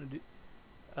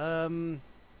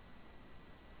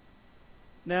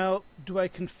 Now, do I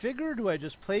configure? Do I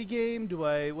just play game?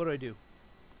 What do I do?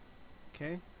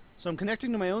 Okay, so I'm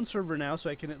connecting to my own server now, so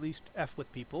I can at least F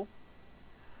with people.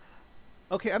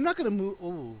 Okay, I'm not going to move.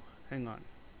 Oh, hang on.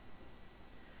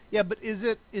 Yeah, but is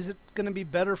it going to be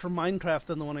better for Minecraft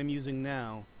than the one I'm using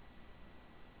now?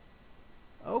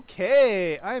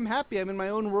 Okay, I'm happy. I'm in my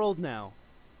own world now,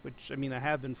 which I mean I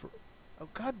have been for. Oh,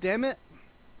 God damn it!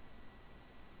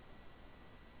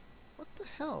 What the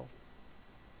hell?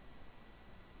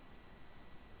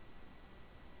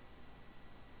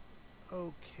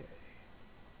 Okay.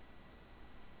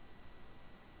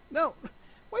 No,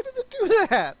 why does it do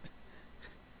that?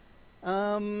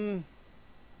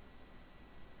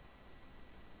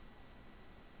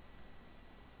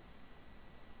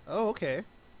 Oh, okay.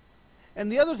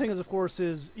 And the other thing is, of course,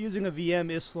 is using a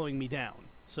VM is slowing me down.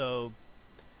 So,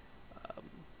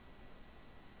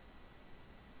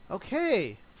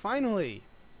 okay, finally.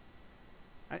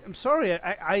 I'm sorry.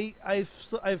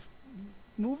 I've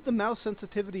moved the mouse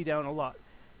sensitivity down a lot.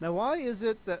 Now, why is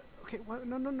it that? Okay, why,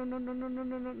 no.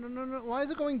 Why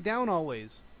is it going down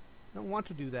always? I don't want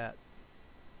to do that.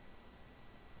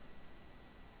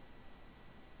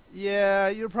 Yeah,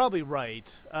 you're probably right.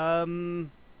 I mean,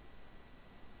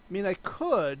 I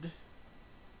could. God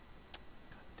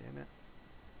damn it.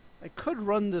 I could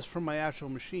run this from my actual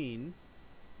machine.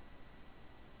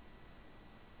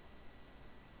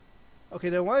 Okay,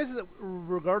 now why is it that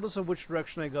regardless of which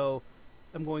direction I go,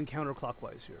 I'm going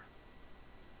counterclockwise here?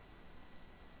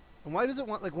 And why does it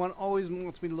want, like, one always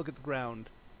wants me to look at the ground?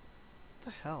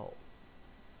 What the hell?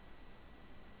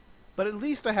 But at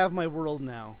least I have my world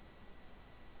now.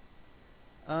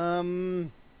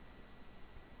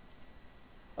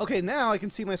 Okay, now I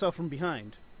can see myself from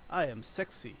behind. I am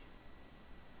sexy.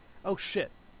 Oh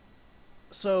shit.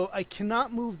 So I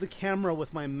cannot move the camera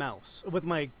with my mouse, with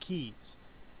my keys.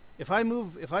 If I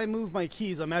move my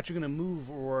keys, I'm actually going to move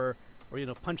or you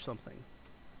know, punch something.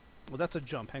 Well, that's a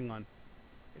jump. Hang on.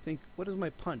 I think, what is my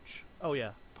punch? Oh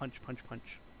yeah, punch.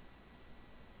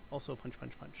 Also punch.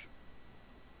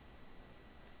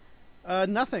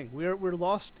 Nothing. We're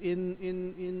lost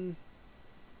in.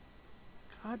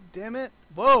 God damn it!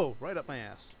 Whoa! Right up my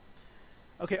ass.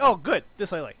 Okay. Oh, good.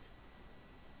 This I like.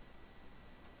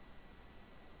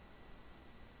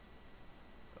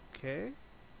 Okay.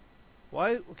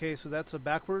 Why? Okay, so that's a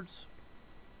backwards.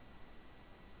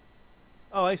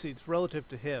 Oh, I see. It's relative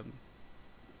to him.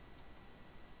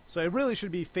 So I really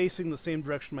should be facing the same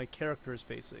direction my character is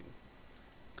facing.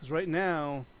 Because right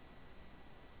now,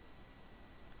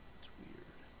 it's weird.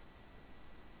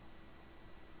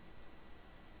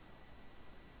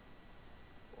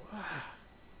 What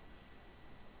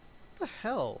the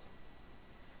hell?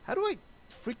 How do I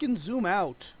freaking zoom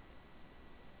out?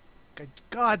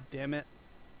 God damn it.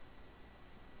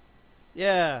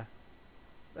 Yeah,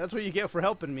 that's what you get for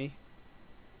helping me.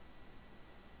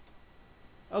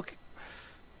 Okay.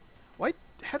 Why?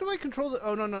 How do I control the?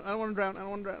 Oh no no! I don't want to drown! I don't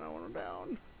want to drown! I don't want to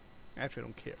drown! Actually, I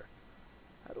don't care.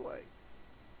 How do I?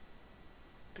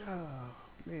 Oh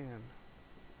man.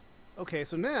 Okay,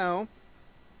 so now.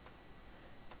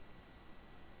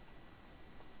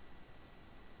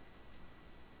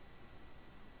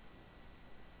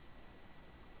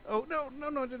 Oh no no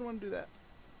no! I didn't want to do that.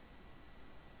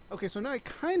 Okay, so now I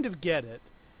kind of get it.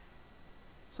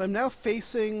 So I'm now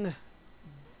facing.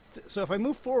 So if I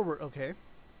move forward, okay.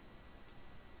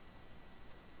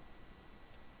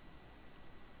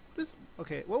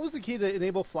 Okay, what was the key to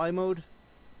enable fly mode?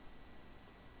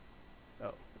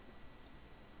 Oh.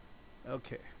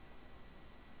 Okay.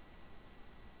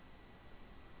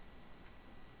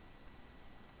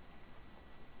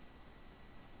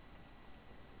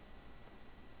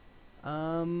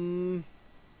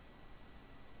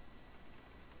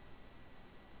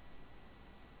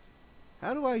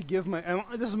 How do I give my...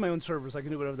 this is my own server, so I can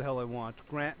do whatever the hell I want.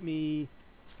 Grant me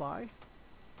fly?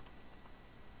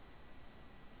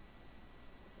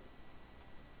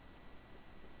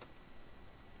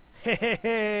 Hey, hey,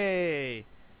 hey!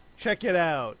 Check it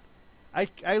out.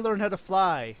 I learned how to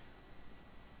fly.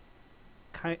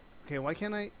 Okay, why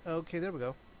can't I... Okay, there we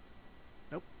go.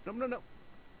 Nope. No, no, no.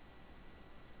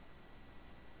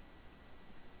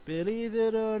 Believe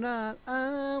it or not,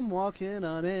 I'm walking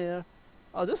on air.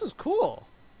 Oh, this is cool.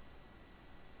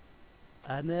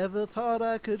 I never thought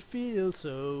I could feel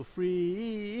so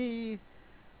free.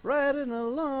 Riding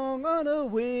along on a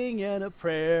wing and a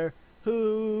prayer.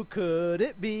 Who could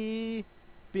it be?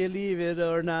 Believe it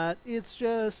or not, it's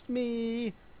just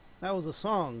me. That was a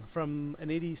song from an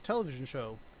 80s television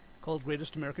show called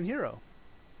Greatest American Hero.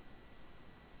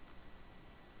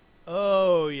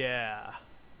 Oh, yeah.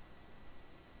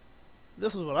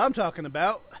 This is what I'm talking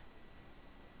about.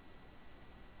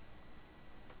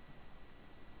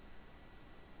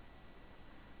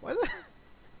 Why the...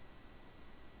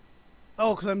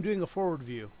 Oh, because I'm doing a forward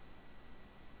view.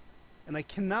 And I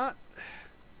cannot...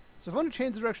 So if I want to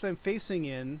change the direction I'm facing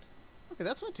in... Okay,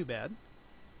 that's not too bad.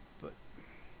 But...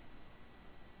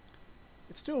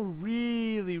 It's still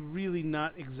really, really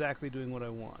not exactly doing what I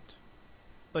want.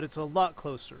 But it's a lot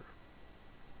closer.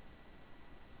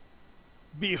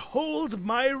 Behold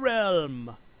my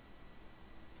realm!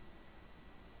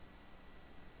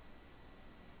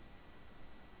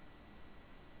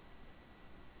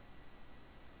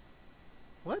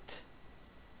 What?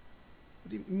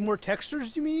 More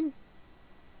textures, do you mean?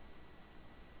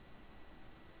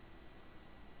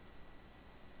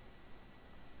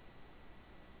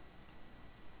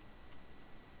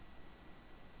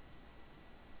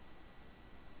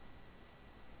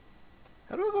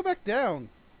 How do I go back down?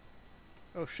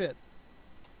 Oh shit.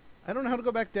 I don't know how to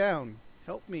go back down.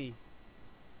 Help me.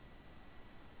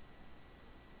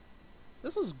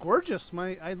 This is gorgeous.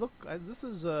 This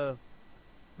is a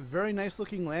very nice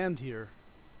looking land here.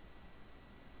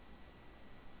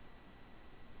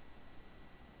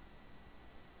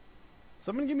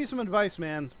 Someone give me some advice,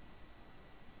 man.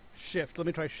 Shift. Let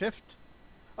me try shift.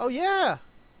 Oh yeah!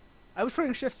 I was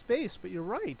trying shift space, but you're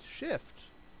right. Shift.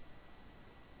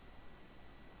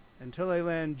 Until I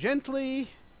land gently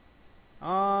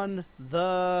on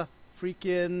the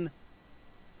freaking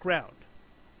ground.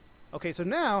 Okay, so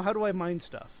now how do I mine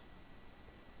stuff?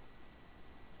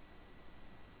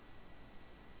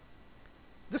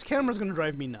 This camera's gonna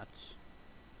drive me nuts.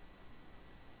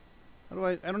 How do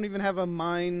I don't even have a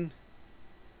mine.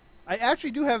 I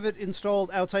actually do have it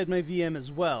installed outside my VM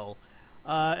as well.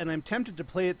 And I'm tempted to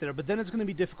play it there, but then it's going to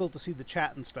be difficult to see the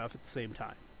chat and stuff at the same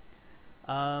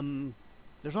time.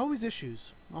 There's always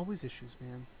issues. Always issues,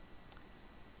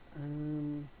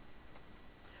 man.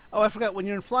 Oh, I forgot. When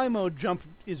you're in fly mode, jump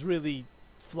is really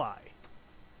fly.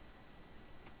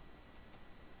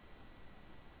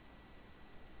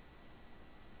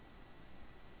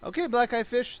 Okay, Black Eye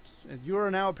Fish. You are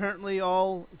now apparently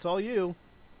it's all you.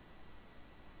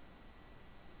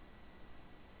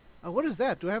 Oh, what is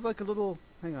that? Do I have like a little...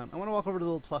 Hang on. I want to walk over to the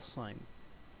little plus sign.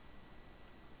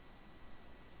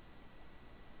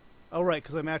 Oh, right,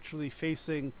 because I'm actually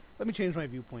facing... Let me change my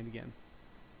viewpoint again.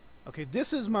 Okay,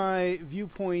 this is my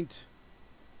viewpoint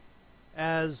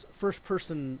as first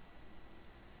person.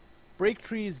 Break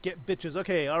trees, get bitches.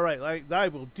 Okay, all right, I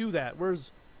will do that. Where's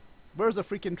a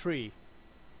freaking tree?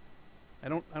 I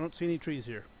don't see any trees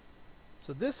here.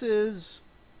 So this is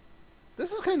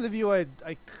kind of the view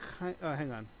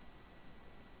hang on.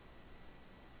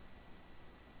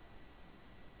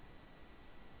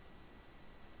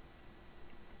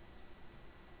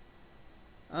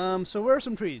 So where are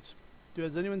some trees?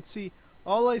 Does anyone see?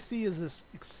 All I see is this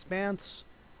expanse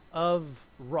of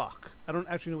rock. I don't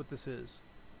actually know what this is.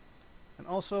 And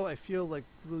also, I feel like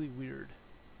really weird.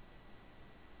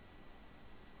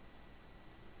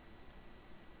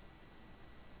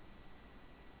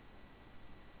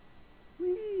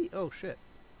 Whee! Oh, shit.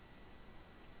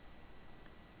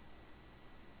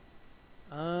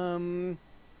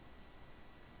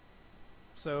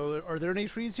 So, are there any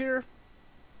trees here?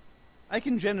 I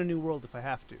can gen a new world if I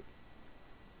have to.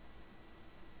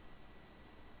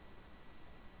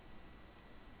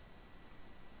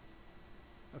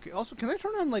 Okay, also, can I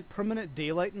turn on, like, permanent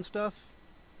daylight and stuff?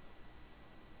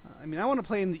 I mean, I want to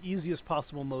play in the easiest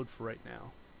possible mode for right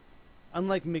now.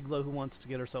 Unlike Migla, who wants to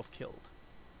get herself killed.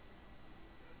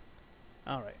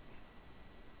 Alright.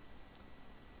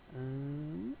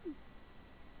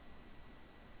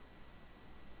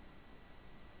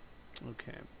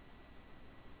 Okay.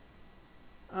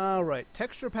 Alright,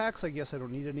 texture packs, I guess I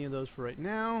don't need any of those for right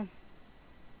now.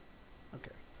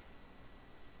 Okay.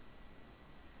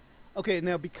 Okay,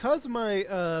 now because my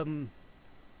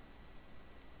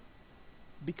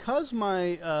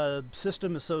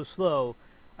system is so slow,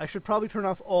 I should probably turn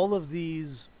off all of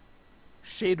these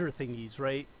shader thingies,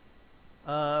 right?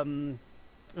 In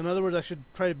other words, I should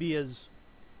try to be as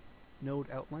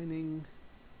node outlining.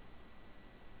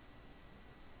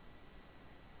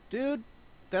 Dude,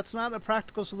 that's not a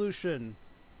practical solution.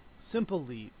 Simple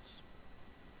leaves.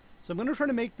 So I'm going to try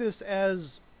to make this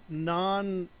as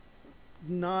non-hitting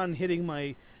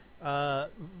my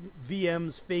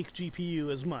VM's fake GPU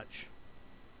as much.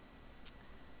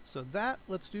 So that,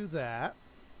 let's do that.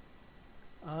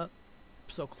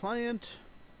 So client.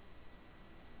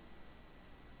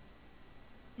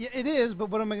 Yeah, it is, but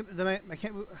what am I? Then I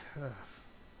can't.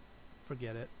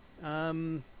 Forget it.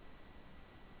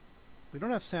 We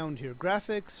don't have sound here.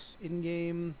 Graphics,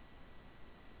 in-game.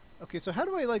 Okay, so how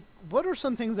do I, like, what are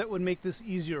some things that would make this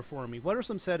easier for me? What are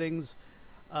some settings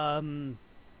that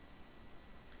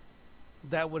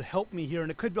would help me here? And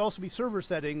it could also be server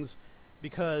settings,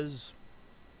 because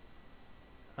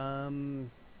no,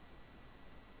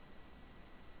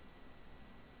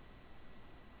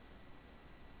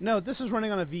 this is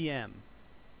running on a VM.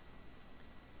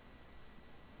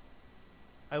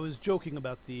 I was joking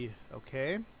about the...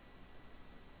 Okay.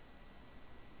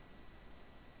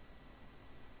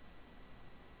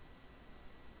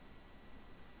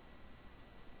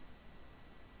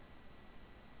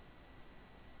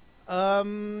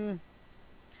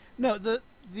 No,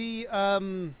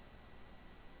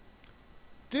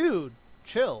 dude,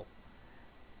 chill.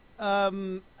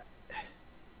 The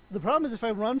problem is if I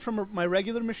run from my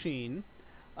regular machine,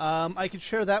 I could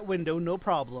share that window, no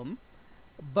problem.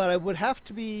 But I would have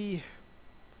to be...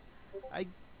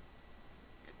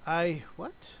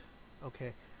 what?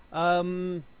 Okay.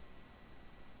 I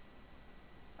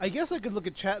guess I could look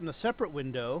at chat in a separate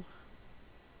window.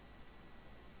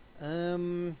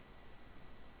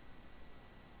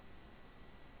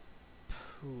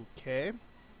 Okay.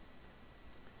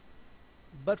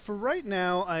 But for right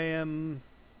now, I mean,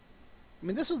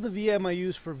 this is the VM I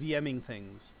use for VMing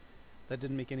things. That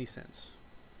didn't make any sense.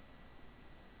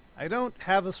 I don't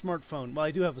have a smartphone. Well, I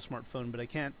do have a smartphone, but I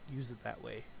can't use it that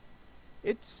way.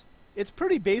 It's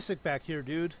pretty basic back here,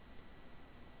 dude.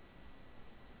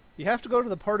 You have to go to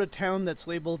the part of town that's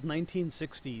labeled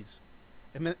 1960s.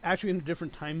 I'm actually in a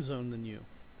different time zone than you.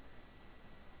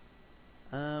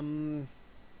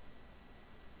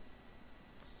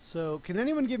 So, can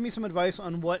anyone give me some advice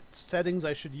on what settings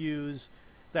I should use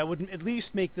that would at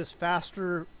least make this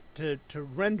faster to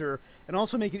render, and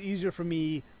also make it easier for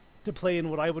me to play in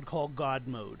what I would call God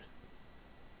mode?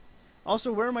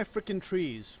 Also, where are my frickin'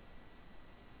 trees?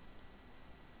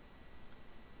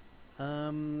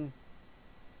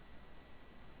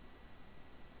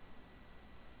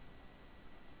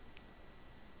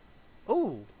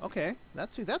 Oh, okay.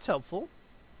 That's helpful.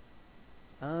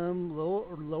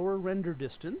 Lower render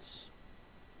distance.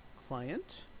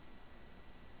 Client.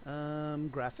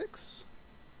 Graphics.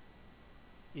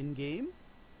 In-game.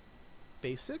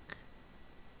 Basic.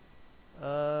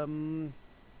 What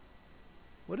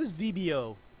is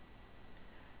VBO?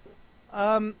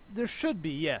 There should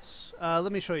be, yes.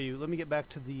 Let me show you. Let me get back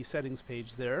to the settings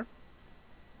page there.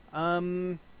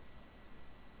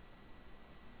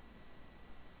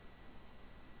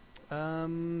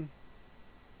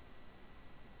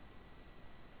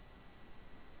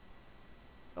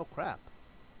 Oh, crap.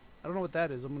 I don't know what that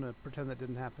is. I'm going to pretend that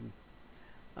didn't happen.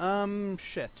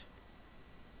 Shit.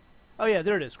 Oh, yeah,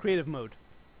 there it is. Creative mode.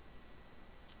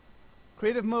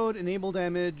 Creative mode, enable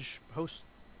damage, host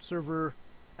server.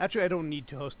 Actually, I don't need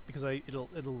to host because it'll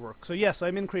work. So, yes,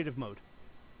 I'm in creative mode.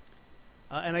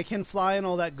 and I can fly and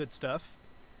all that good stuff.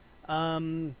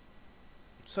 So,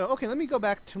 okay, let me go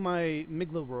back to my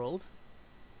Migla world,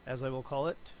 as I will call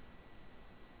it.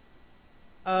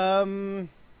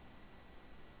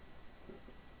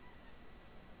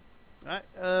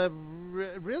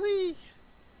 Really?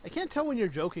 I can't tell when you're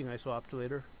joking, I swapped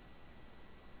later.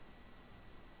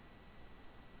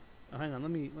 Oh, hang on,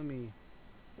 let me...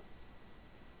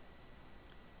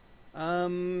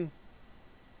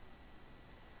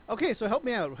 Okay, so help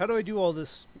me out. How do I do all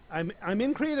this? I'm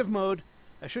in creative mode.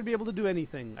 I should be able to do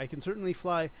anything. I can certainly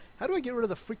fly. How do I get rid of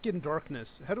the freaking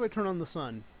darkness? How do I turn on the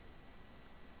sun?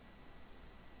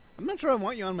 I'm not sure I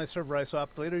want you on my server, I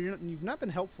swapped later. You've not been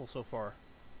helpful so far.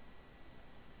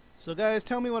 So guys,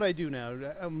 tell me what I do now.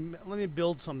 Let me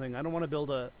build something. I don't want to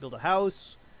build a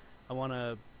house. I want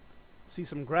to see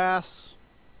some grass.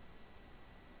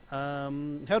 How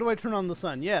do I turn on the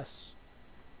sun? Yes,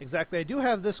 exactly. I do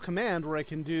have this command where I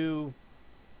can do...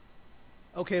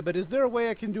 Okay, but is there a way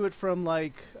I can do it from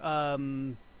like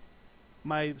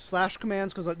my slash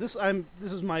commands? Because this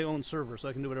is my own server, so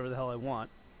I can do whatever the hell I want.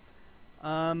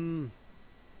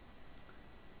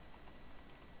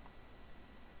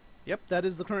 Yep, that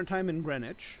is the current time in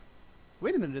Greenwich.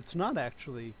 Wait a minute, it's not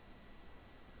actually.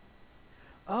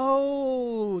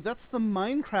 Oh, that's the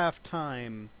Minecraft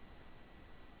time.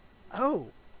 Oh,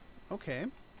 okay.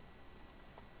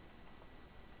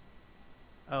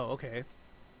 Oh, okay.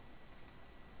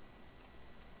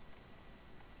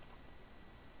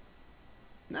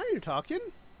 Now you're talking.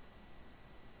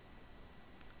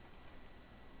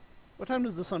 What time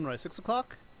does the sun rise? 6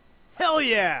 o'clock? Hell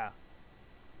yeah!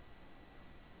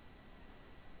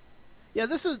 Yeah,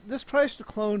 this tries to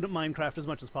clone Minecraft as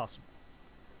much as possible.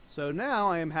 So now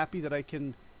I am happy that I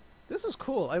can... This is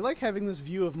cool. I like having this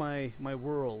view of my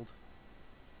world.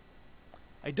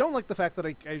 I don't like the fact that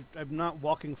I'm not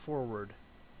walking forward.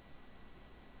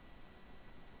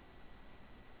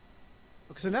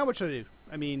 Okay, so now what should I do?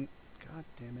 I mean, god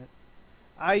damn it.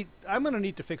 I'm gonna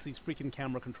need to fix these freaking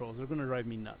camera controls. They're gonna drive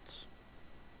me nuts.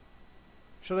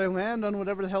 Should I land on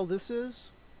whatever the hell this is?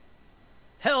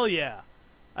 Hell yeah!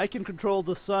 I can control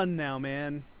the sun now,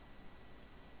 man.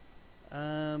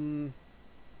 No,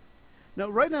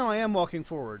 right now I am walking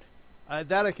forward.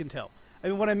 That I can tell. I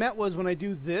mean, what I meant was when I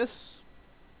do this...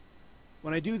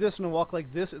 When I do this and I walk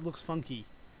like this, it looks funky.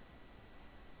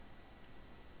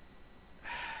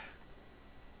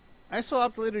 I saw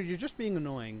up later, you're just being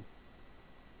annoying.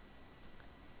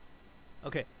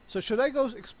 Okay, so should I go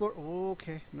explore... Oh,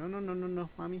 okay. No, no, no, no, no.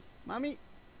 Mommy. Mommy!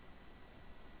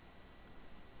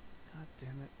 God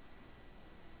damn it.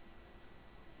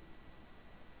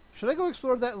 Should I go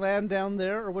explore that land down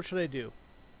there, or what should I do?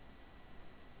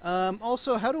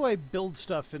 Also, how do I build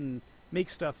stuff and make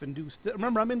stuff and do...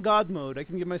 Remember, I'm in God mode. I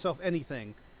can give myself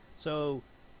anything. So,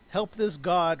 help this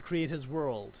God create his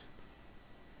world.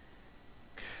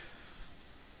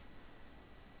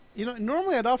 You know,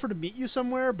 normally I'd offer to meet you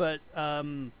somewhere, but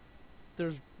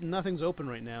nothing's open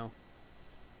right now.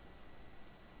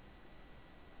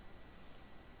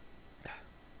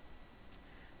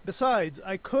 Besides,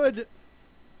 I could...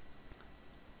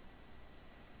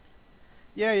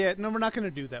 Yeah, no, we're not going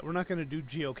to do that. We're not going to do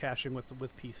geocaching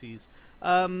with PCs.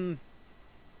 I mean,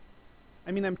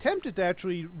 I'm tempted to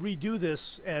actually redo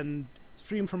this and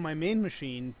stream from my main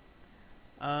machine.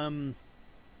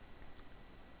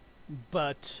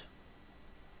 But...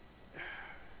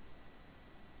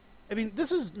 I mean,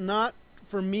 this is not,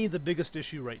 for me, the biggest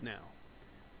issue right now.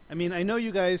 I mean, I know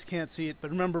you guys can't see it,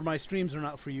 but remember, my streams are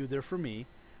not for you, they're for me.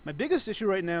 My biggest issue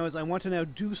right now is I want to now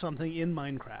do something in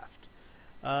Minecraft.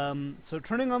 So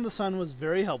turning on the sun was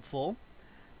very helpful.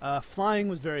 Flying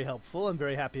was very helpful. I'm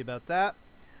very happy about that.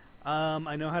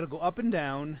 I know how to go up and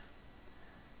down.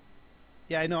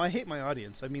 Yeah, I know, I hate my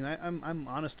audience. I mean, I'm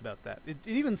honest about that. It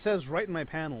even says right in my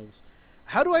panels,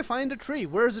 how do I find a tree?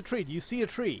 Where is a tree? Do you see a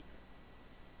tree?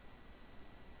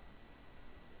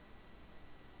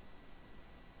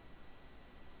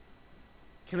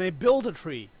 Can I build a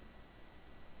tree?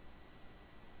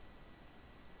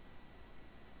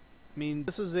 I mean,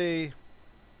 this is a...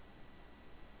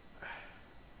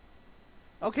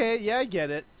 Okay, yeah, I get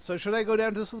it. So should I go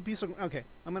down to this little piece of... Okay,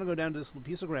 I'm going to go down to this little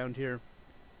piece of ground here.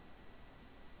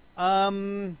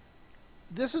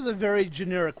 This is a very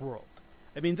generic world.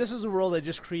 I mean, this is a world I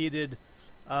just created.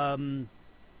 Oh,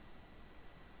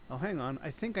 hang on.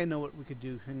 I think I know what we could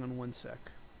do. Hang on one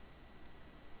sec.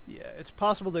 Yeah, it's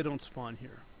possible they don't spawn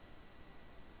here.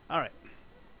 Alright.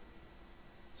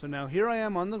 So now here I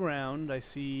am on the ground. I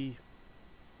see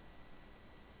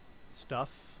stuff.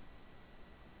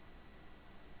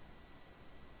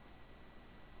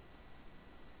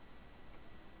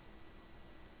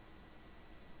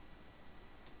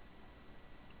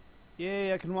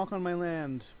 Yay, I can walk on my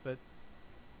land, but...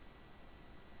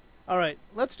 Alright,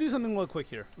 let's do something real quick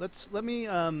here. Let me,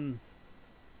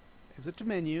 exit to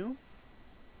menu.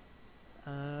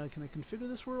 Can I configure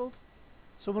this world?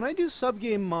 So when I do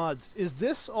subgame mods, is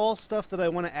this all stuff that I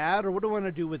want to add, or what do I want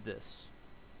to do with this?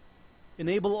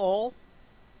 Enable all?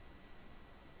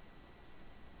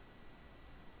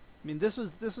 I mean, this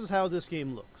is how this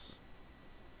game looks.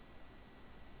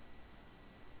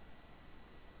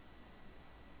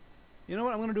 You know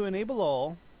what? I'm going to do enable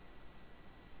all,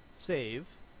 save,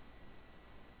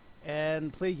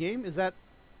 and play game. Is that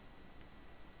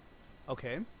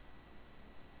okay?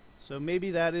 So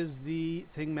maybe that is the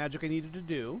thing magic I needed to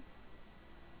do.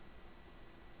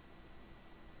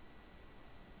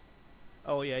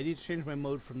 Oh yeah, I need to change my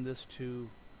mode from this to...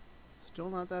 Still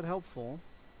not that helpful.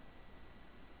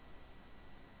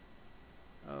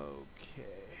 Okay.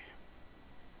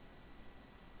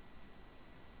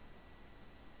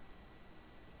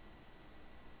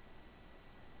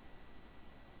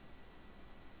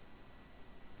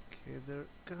 Okay, there...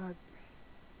 God...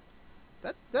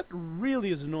 That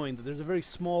really is annoying that there's a very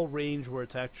small range where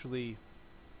it's actually...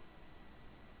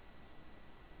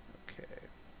 Okay.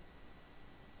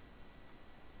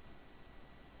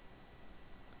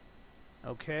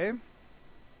 Okay.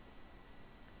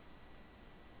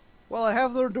 Well, I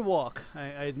have learned to walk.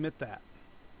 I admit that.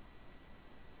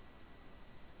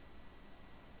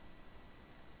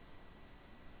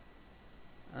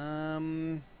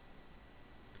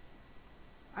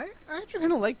 I actually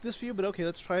kind of like this view, but okay,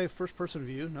 let's try first-person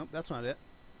view. Nope, that's not it.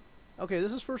 Okay,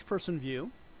 this is first-person view.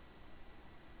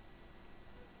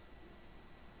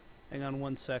 Hang on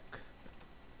one sec.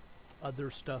 Other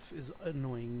stuff is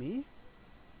annoying me.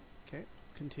 Okay,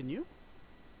 continue.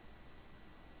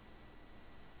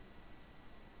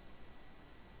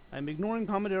 I'm ignoring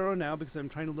Pomodoro now because I'm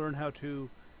trying to learn how to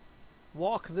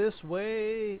walk this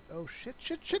way. Oh shit,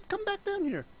 come back down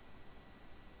here.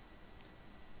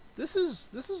 This is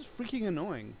freaking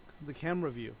annoying, the camera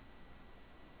view.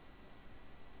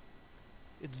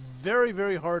 It's very,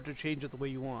 very hard to change it the way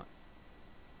you want.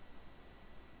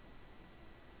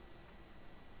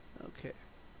 Okay.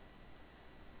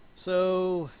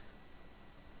 So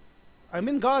I'm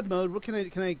in God mode. What can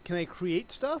I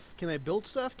create stuff? Can I build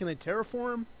stuff? Can I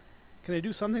terraform? Can I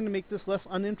do something to make this less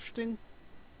uninteresting?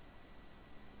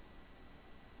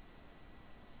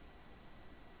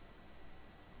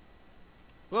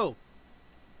 Whoa.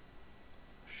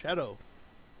 Shadow.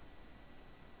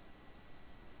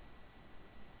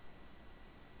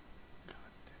 God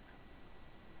damn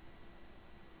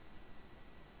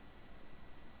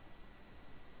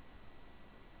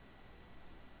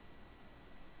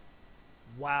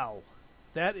it. Wow.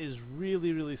 That is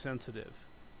really, really sensitive.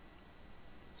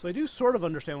 So I do sort of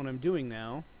understand what I'm doing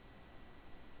now.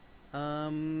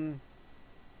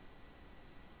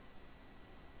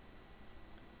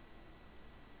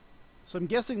 So I'm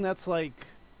guessing that's like...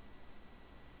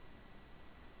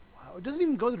 Wow, it doesn't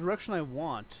even go the direction I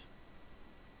want.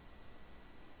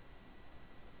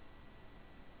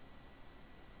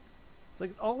 It's like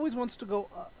it always wants to go...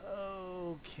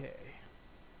 okay.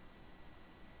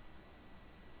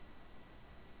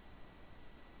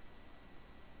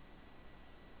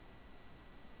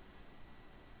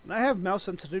 And I have mouse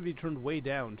sensitivity turned way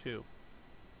down, too.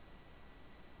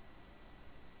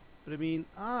 But I mean,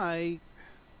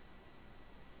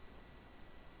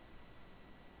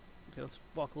 Okay, let's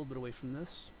walk a little bit away from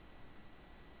this.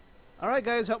 Alright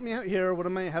guys, help me out here.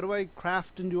 How do I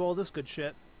craft and do all this good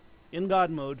shit? In God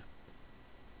mode.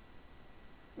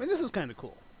 I mean, this is kind of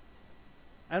cool.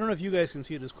 I don't know if you guys can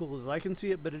see it as cool as I can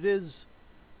see it, but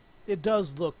it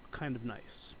does look kind of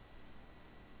nice.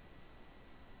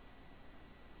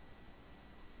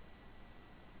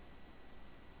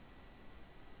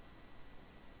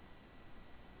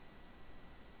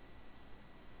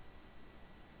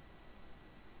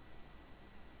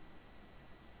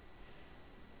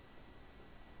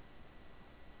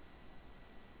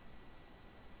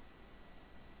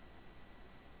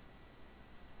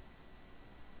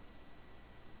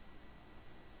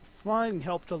 Flying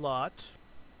helped a lot.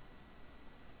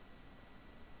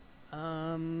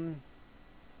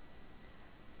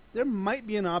 There might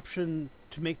be an option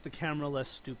to make the camera less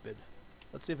stupid.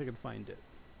 Let's see if I can find it.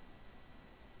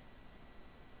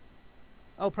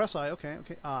 Oh, press I. Okay,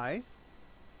 okay. I.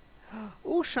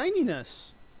 Oh,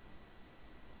 shininess.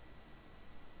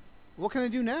 What can I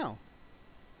do now?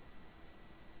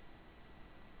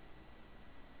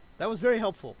 That was very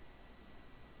helpful.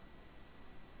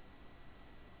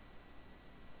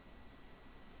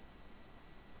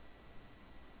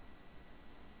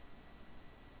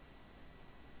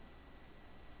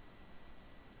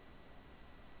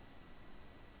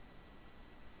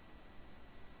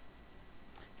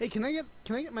 Hey, can I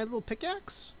get my little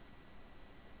pickaxe?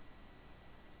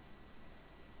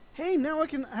 Hey, now I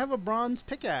can have a bronze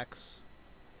pickaxe.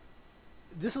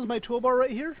 This is my toolbar right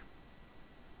here?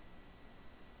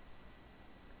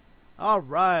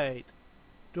 Alright.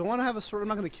 Do I want to have a sword? I'm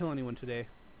not going to kill anyone today.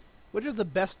 Which is the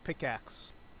best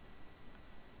pickaxe?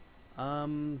 How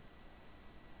do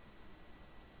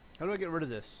I get rid of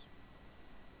this?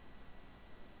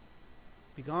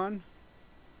 Be gone?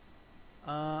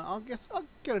 I'll get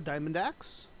a diamond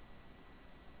axe.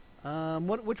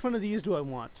 Which one of these do I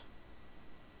want?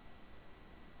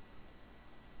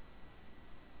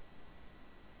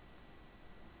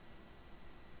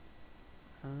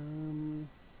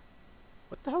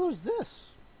 What the hell is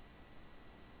this?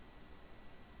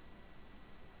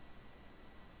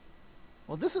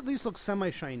 Well, this at least looks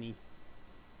semi-shiny.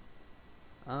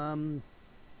 I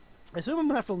assume I'm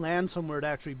gonna have to land somewhere to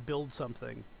actually build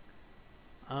something.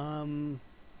 I'll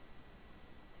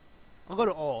go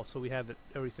to all, so we have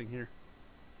everything here.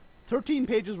 13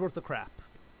 pages worth of crap.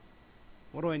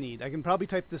 What do I need? I can probably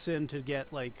type this in to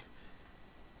get, like...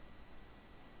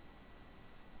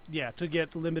 Yeah, to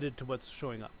get limited to what's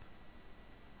showing up.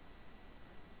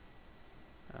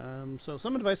 So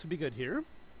some advice would be good here.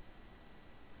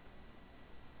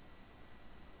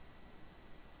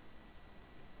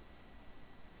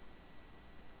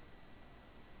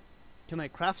 Can I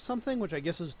craft something? Which I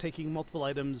guess is taking multiple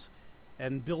items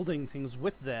and building things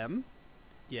with them.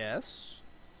 Yes.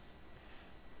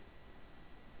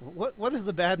 What is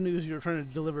the bad news you're trying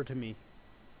to deliver to me?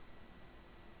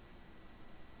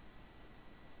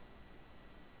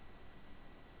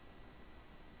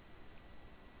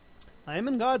 I am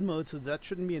in God mode, so that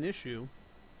shouldn't be an issue.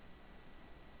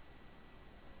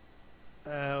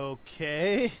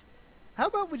 Okay. How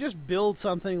about we just build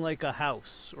something like a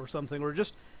house or something, or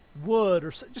just wood,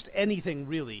 or just anything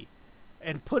really,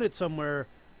 and put it somewhere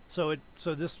so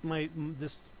this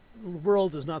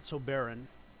world is not so barren.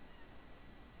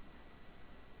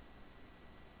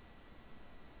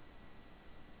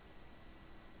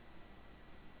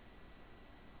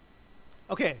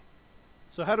 Okay.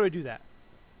 So how do I do that?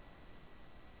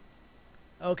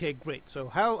 Okay, great. So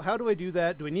how do I do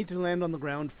that? Do I need to land on the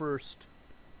ground first?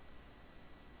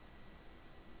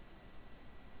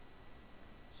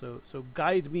 So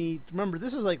guide me. Remember,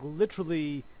 this is like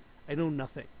literally, I know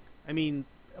nothing. I mean,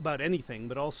 about anything,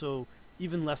 but also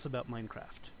even less about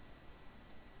Minecraft.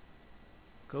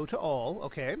 Go to all.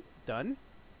 Okay, done.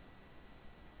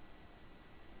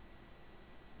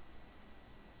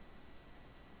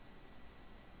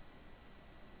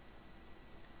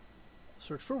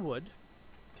 Search for wood.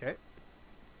 Okay.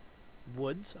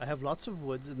 Woods. I have lots of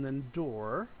woods, and then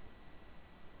door.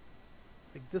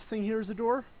 Like this thing here is a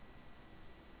door.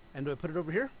 And do I put it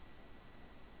over here?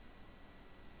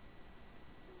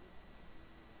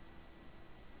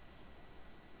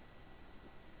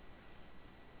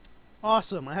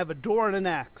 Awesome. I have a door and an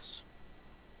axe.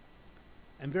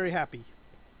 I'm very happy.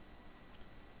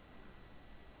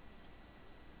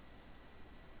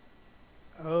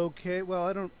 Okay, well,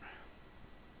 I don't...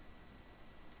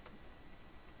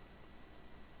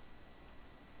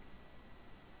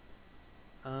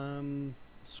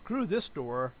 Screw this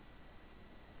door.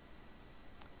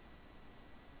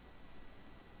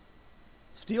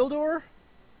 Steel door?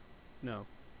 No.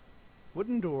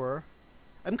 Wooden door.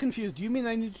 I'm confused. Do you mean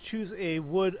I need to choose a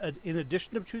wood in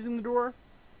addition to choosing the door?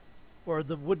 Or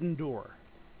the wooden door?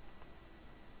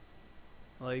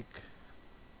 Like...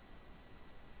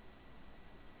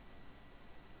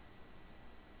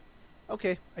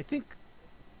 Okay, I think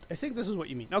this is what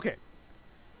you mean. Okay.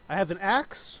 I have an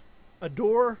axe, a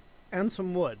door, and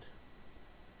some wood.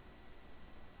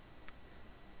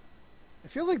 I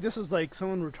feel like this is like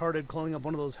someone retarded calling up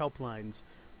one of those helplines.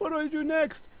 What do I do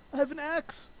next? I have an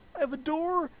axe, I have a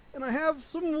door, and I have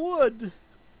some wood.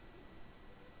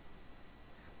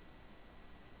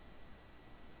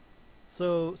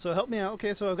 So help me out.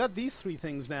 Okay, so I've got these three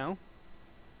things now.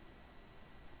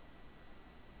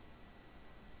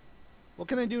 What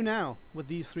can I do now with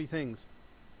these three things?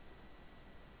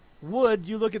 Wood,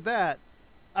 you look at that.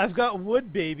 I've got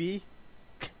wood, baby.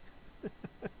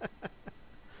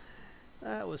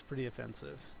 That was pretty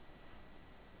offensive.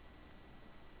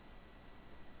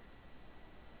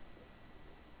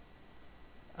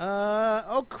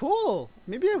 Oh cool.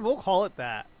 Maybe I will call it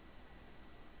that.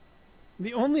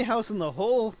 The only house in the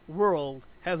whole world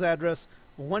has address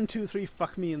 123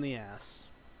 fuck me in the ass.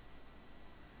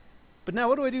 But now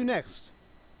what do I do next?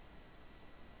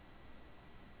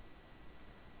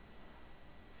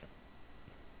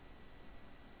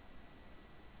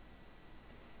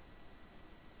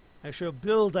 I shall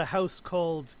build a house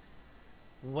called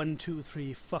 1, 2,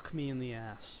 3, fuck me in the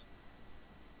ass.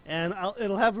 And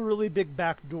it'll have a really big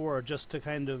back door just to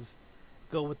kind of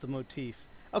go with the motif.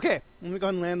 Okay, let me go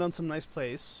and land on some nice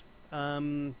place.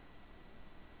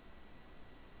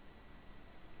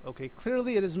 Okay,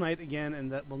 clearly it is night again,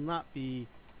 and that will not be...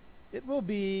 It will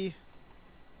be...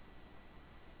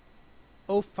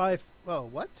 05... Oh,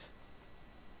 what?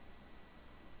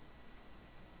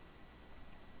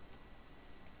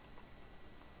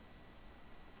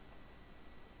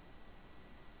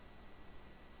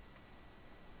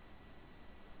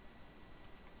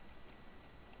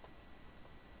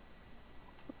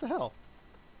 What the hell?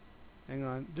 Hang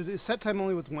on. Did it set time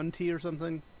only with 1 T or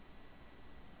something?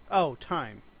 Oh,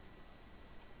 time.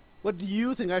 What do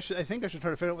you think I should... I think I should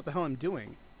try to figure out what the hell I'm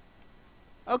doing.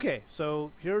 Okay,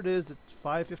 so here it is. It's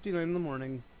 5:59 in the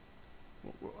morning.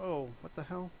 Oh, what the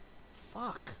hell?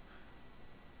 Fuck.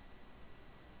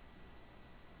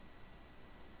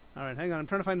 Alright, hang on. I'm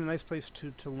trying to find a nice place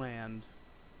to land.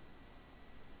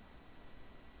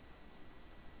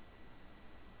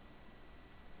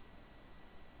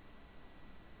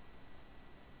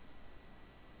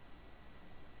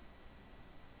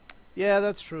 Yeah,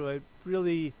 that's true. I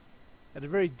really... At a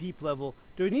very deep level.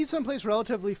 Do I need someplace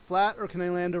relatively flat, or can I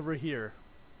land over here?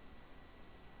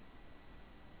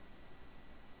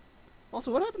 Also,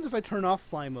 what happens if I turn off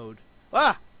fly mode?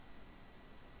 Ah!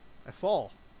 I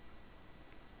fall.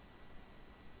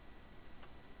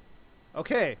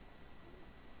 Okay.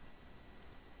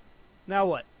 Now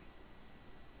what?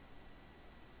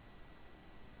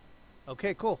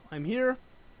 Okay, cool. I'm here.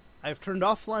 I've turned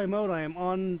off fly mode. I am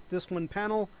on this one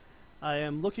panel. I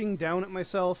am looking down at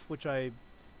myself, which has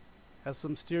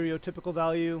some stereotypical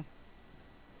value.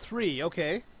 3,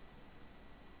 okay.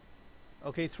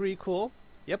 Okay, 3, cool.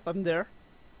 Yep, I'm there.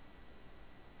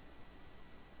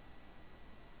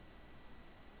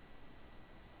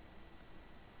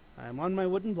 I'm on my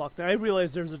wooden block. I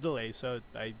realize there's a delay, so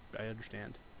I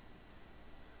understand.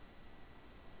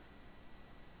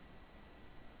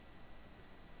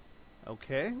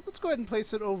 Okay, let's go ahead and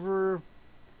place it over...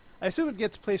 I assume it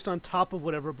gets placed on top of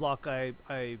whatever block I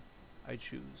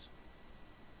choose.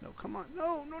 No, come on.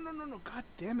 No. God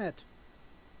damn it.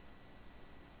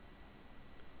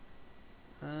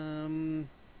 Okay.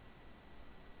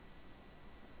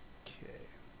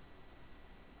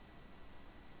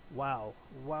 Wow.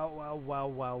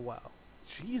 Wow.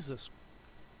 Jesus.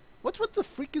 What's with the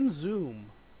freaking zoom?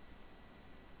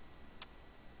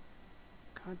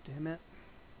 God damn it.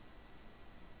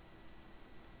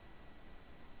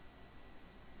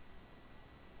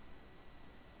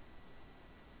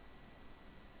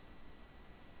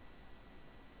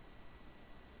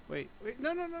 Wait,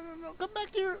 no, come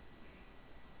back here!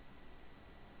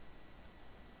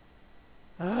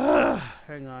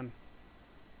 Hang on.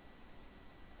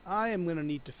 I am gonna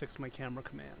need to fix my camera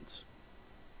commands.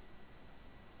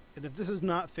 And if this is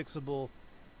not fixable,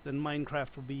 then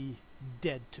Minecraft will be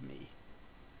dead to me.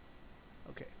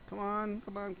 Okay, come on.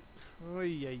 Hang on,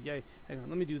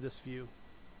 let me do this view.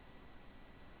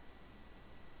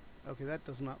 Okay, that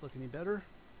does not look any better.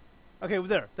 Okay,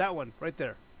 there, that one, right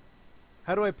there.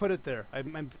 How do I put it there?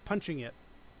 I'm punching it.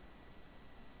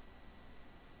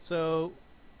 So,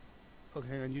 okay,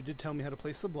 hang on, you did tell me how to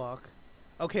place the block.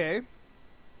 Okay.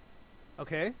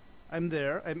 Okay, I'm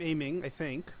there. I'm aiming, I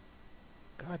think.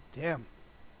 God damn.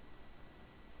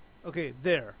 Okay,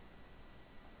 there.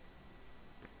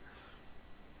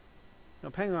 Now,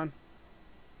 hang on.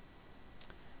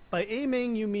 By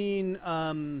aiming, you mean,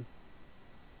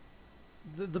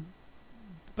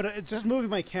 but it's just moving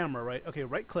my camera, right? Okay,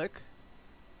 right click.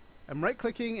 I'm right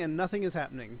clicking and nothing is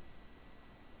happening.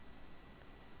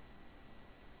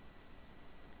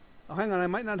 Oh, hang on, I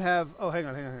might not have... Oh, hang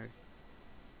on.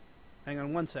 Hang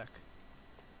on 1 sec.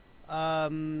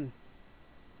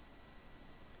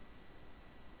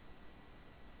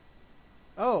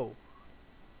 Oh.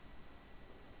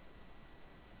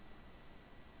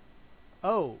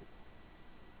 Oh.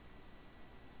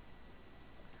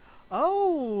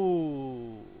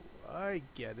 Oh! I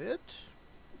get it.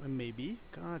 Maybe.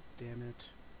 God damn it.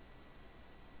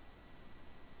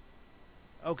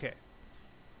 Okay.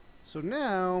 So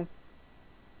now...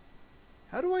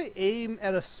 How do I aim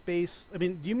at a space... I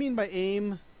mean, do you mean by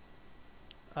aim...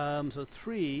 so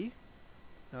 3...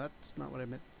 No, that's not what I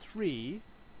meant. 3...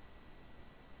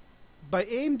 By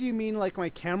aim, do you mean like my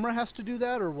camera has to do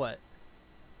that, or what?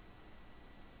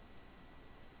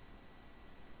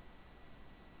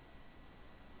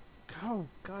 Oh,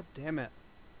 god damn it.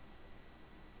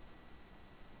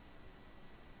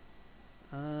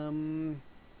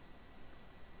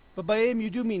 But by aim, you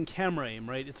do mean camera aim,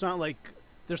 right? It's not like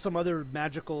there's some other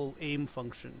magical aim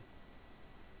function.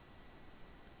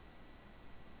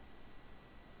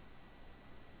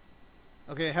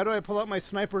 Okay, how do I pull out my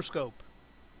sniper scope?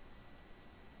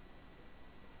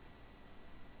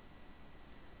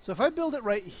 So if I build it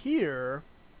right here,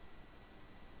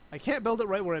 I can't build it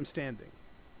right where I'm standing.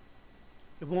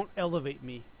 It won't elevate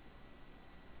me.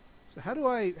 So how do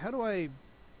I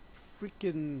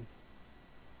freaking...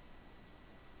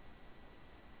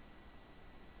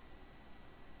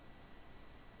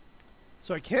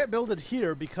 So I can't build it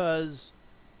here because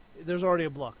there's already a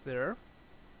block there.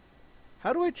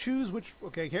 How do I choose which...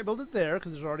 Okay, I can't build it there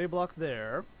because there's already a block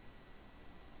there.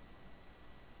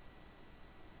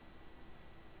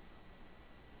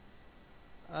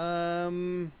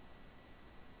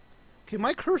 Okay,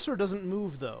 my cursor doesn't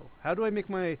move though. How do I make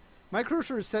my... My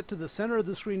cursor is set to the center of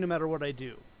the screen no matter what I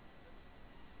do.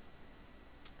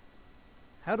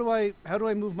 How do I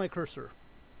move my cursor?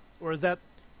 Or is it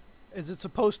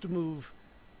supposed to move?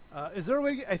 Is there a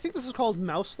way? I think this is called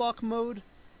mouse lock mode.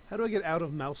 How do I get out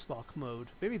of mouse lock mode?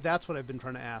 Maybe that's what I've been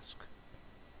trying to ask.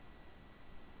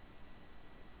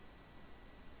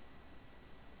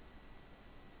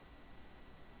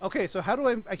 Okay, so how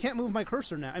do I can't move my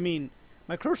cursor now. I mean,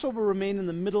 my cursor will remain in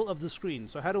the middle of the screen.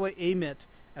 So how do I aim it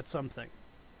at something?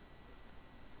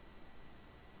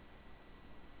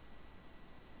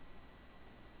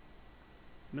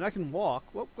 I mean, I can walk.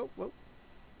 Whoa, whoa, whoa.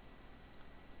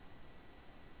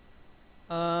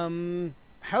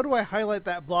 How do I highlight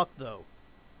that block, though?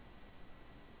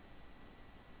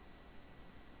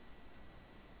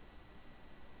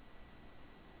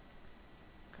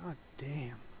 God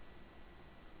damn.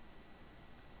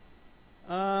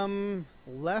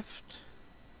 Left.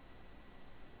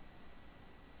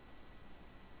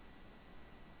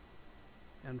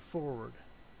 And forward.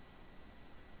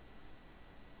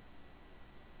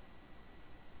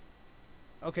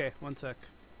 Okay, one sec.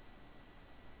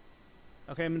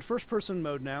 Okay, I'm in first-person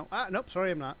mode now. Ah, nope,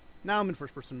 sorry, I'm not. Now I'm in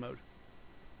first-person mode.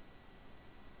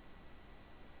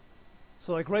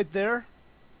 So, like, right there.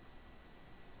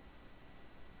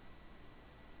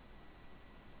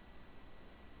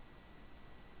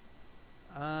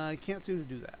 I can't seem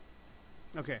to do that.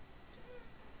 Okay.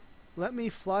 Let me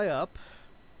fly up.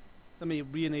 Let me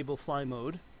re-enable fly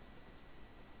mode.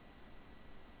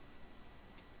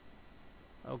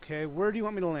 Okay, where do you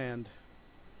want me to land?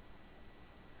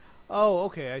 Oh,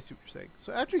 okay, I see what you're saying.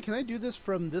 So actually, can I do this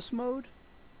from this mode?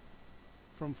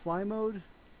 From fly mode?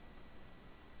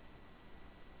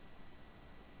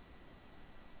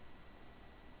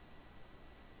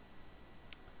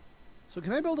 So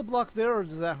can I build a block there, or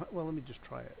does that... Well, let me just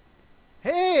try it.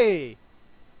 Hey!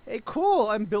 Hey, cool!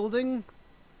 I built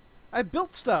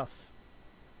stuff!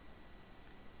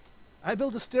 I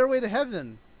built a stairway to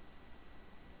heaven!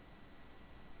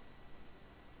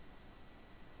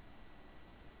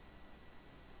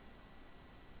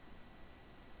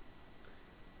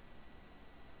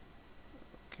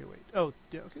 Okay, wait. Oh,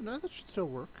 yeah, okay, no, that should still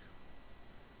work.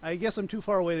 I guess I'm too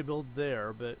far away to build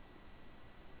there, but...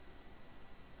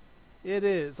 It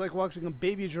is. It's like watching a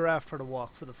baby giraffe try to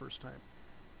walk for the first time.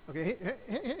 Okay,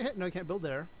 hey, no, I can't build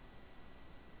there.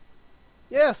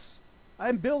 Yes!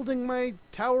 I'm building my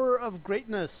Tower of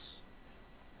Greatness.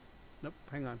 Nope,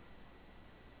 hang on.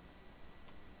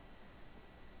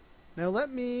 Now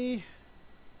let me...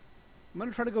 I'm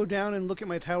going to try to go down and look at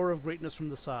my Tower of Greatness from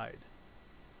the side.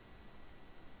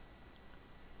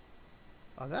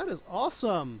 Oh, that is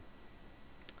awesome!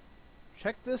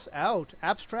 Check this out.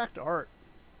 Abstract art.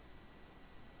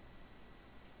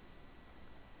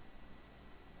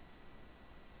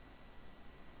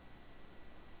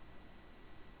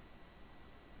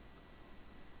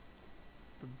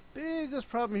 Biggest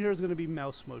problem here is going to be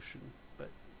mouse motion, but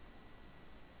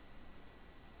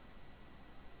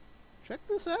check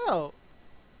this out.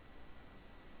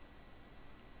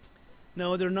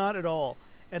 No, they're not at all.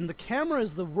 And the camera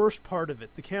is the worst part of it.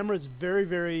 The camera is very,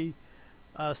 very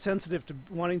sensitive to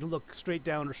wanting to look straight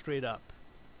down or straight up.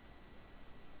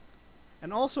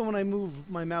 And also when I move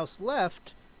my mouse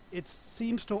left, it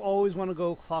seems to always want to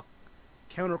go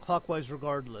counterclockwise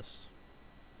regardless.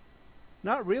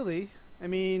 Not really. I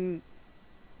mean,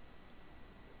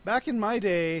 back in my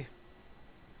day,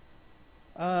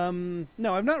 no,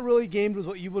 I've not really gamed with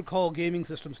what you would call gaming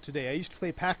systems today. I used to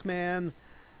play Pac-Man,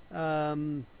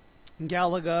 Galaga,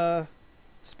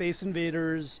 Space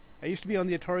Invaders. I used to be on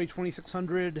the Atari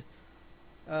 2600.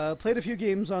 Played a few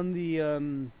games on the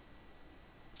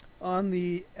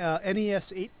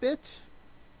NES 8-bit.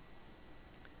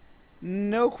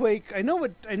 No Quake. I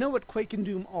know what Quake and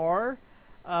Doom are.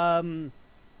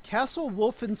 Castle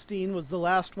Wolfenstein was the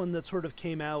last one that sort of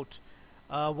came out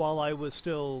while I was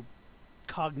still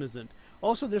cognizant.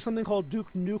 Also, there's something called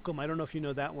Duke Nukem. I don't know if you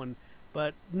know that one.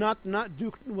 But not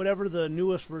Duke, whatever the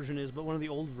newest version is, but one of the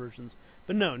old versions.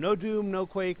 But no Doom, no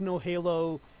Quake, no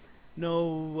Halo,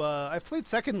 no. I've played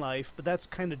Second Life, but that's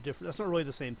kind of different. That's not really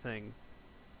the same thing.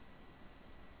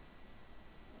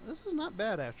 This is not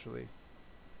bad, actually.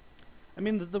 I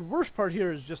mean, the worst part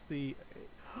here is just the...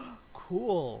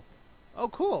 Cool. Oh,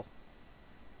 cool.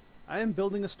 I am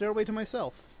building a stairway to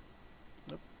myself.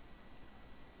 Yep.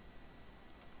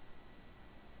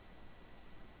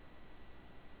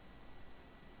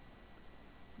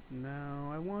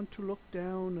 Now, I want to look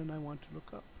down and I want to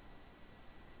look up.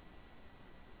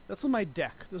 That's my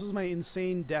deck. This is my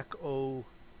insane deck O.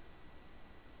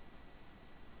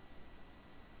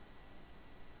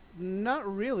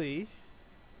 Not really.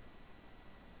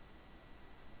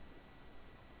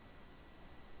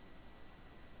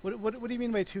 What do you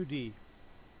mean by 2D?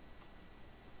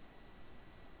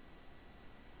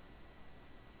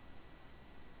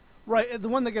 Right, the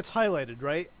one that gets highlighted,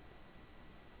 right?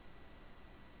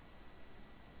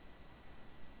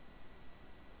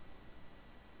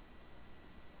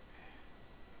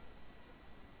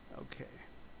 Okay.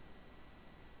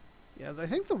 Yeah, I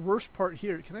think the worst part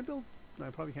here... Can I build... No,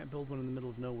 I probably can't build one in the middle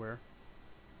of nowhere.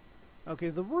 Okay,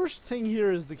 the worst thing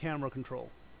here is the camera control.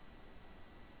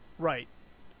 Right.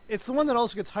 It's the one that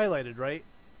also gets highlighted, right?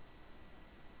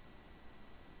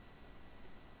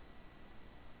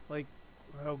 Like,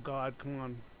 oh god, come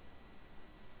on.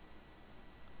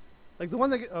 Like the one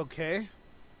that okay.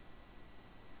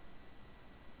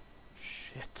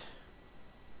 Shit.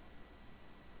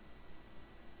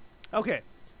 Okay.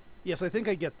 Yes, I think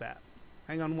I get that.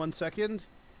 Hang on 1 second.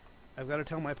 I've got to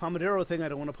tell my Pomodoro thing I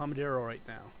don't want a Pomodoro right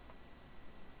now.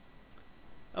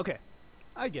 Okay.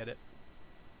 I get it.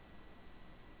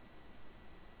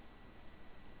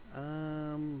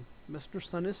 Mr.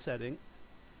 Sun is setting.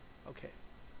 Okay.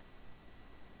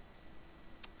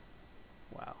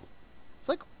 Wow. It's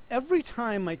like every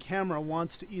time my camera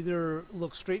wants to either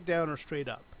look straight down or straight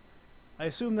up. I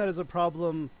assume that is a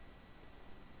problem.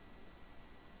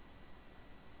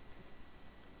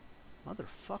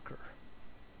 Motherfucker.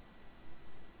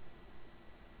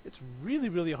 It's really,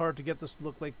 really hard to get this to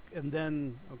look like, and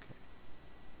then, okay.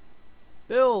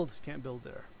 Build! Can't build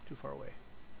there. Too far away.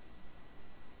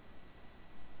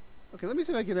 Okay, let me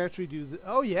see if I can actually do this.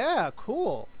 Oh yeah,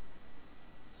 cool.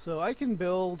 So I can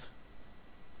build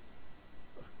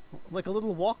like a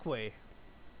little walkway.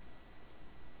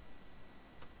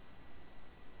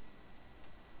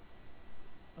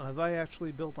 Have I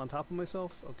actually built on top of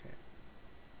myself? Okay.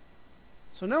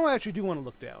 So now I actually do want to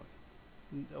look down.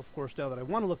 Of course, now that I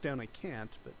want to look down, I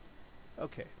can't, but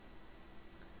okay.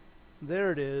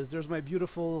 There it is. There's my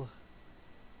beautiful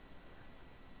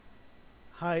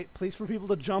high place for people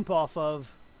to jump off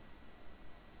of.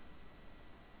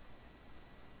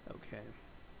 Okay.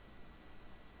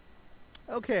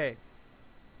 Okay.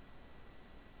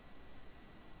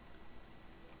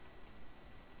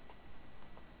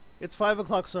 It's 5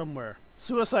 o'clock somewhere.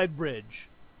 Suicide Bridge.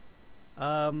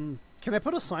 Can I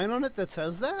put a sign on it that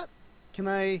says that? Can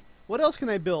I... What else can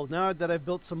I build now that I've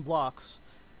built some blocks?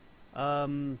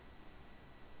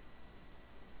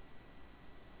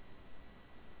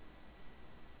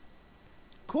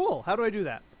 Cool. How do I do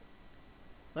that?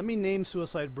 Let me name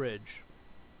Suicide Bridge.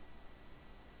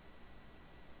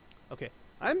 Okay.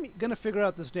 I'm gonna figure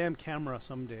out this damn camera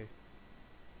someday.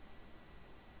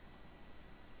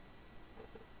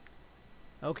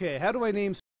 Okay, how do I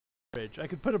name Suicide Bridge? I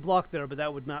could put a block there, but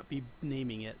that would not be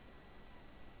naming it.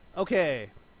 Okay.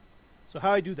 So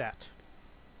how I do that?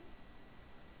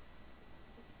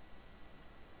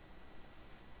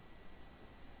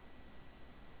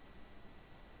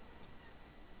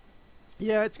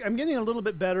 Yeah, I'm getting a little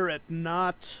bit better at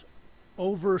not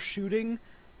overshooting.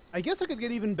 I guess I could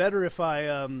get even better if I,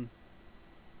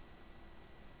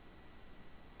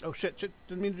 Oh, shit,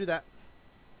 didn't mean to do that.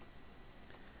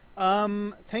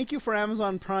 Thank you for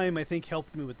Amazon Prime, I think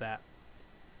helped me with that.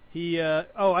 He,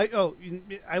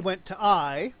 I went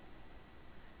to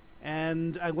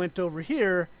and I went over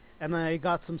here, and I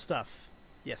got some stuff.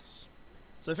 Yes.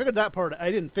 So I figured that part, I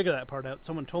didn't figure that part out,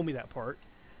 someone told me that part.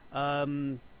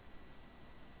 I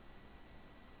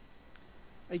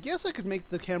guess I could make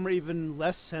the camera even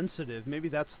less sensitive. Maybe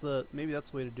that's the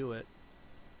way to do it.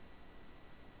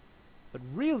 But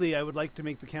really, I would like to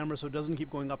make the camera so it doesn't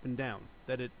keep going up and down.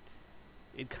 That it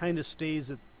kind of stays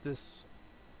at this...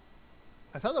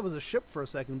 I thought that was a ship for a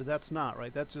second, but that's not,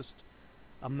 right? That's just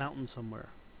a mountain somewhere.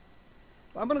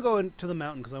 I'm going to go into the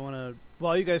mountain because I want to...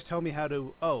 Well, you guys tell me how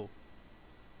to... Oh.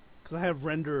 Because I have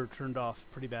render turned off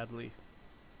pretty badly.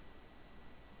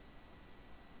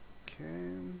 Okay.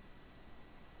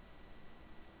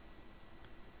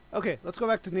 Okay, let's go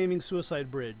back to naming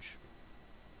Suicide Bridge.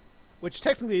 Which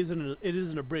technically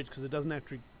isn't a bridge because it doesn't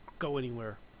actually go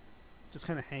anywhere. It just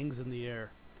kind of hangs in the air.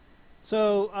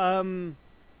 So,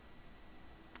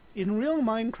 in real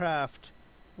Minecraft,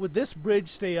 would this bridge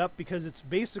stay up because it's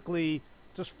basically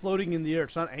just floating in the air?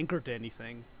 It's not anchored to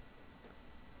anything.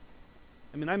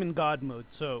 I mean, I'm in God mode,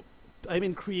 so... I'm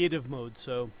in creative mode,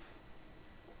 so...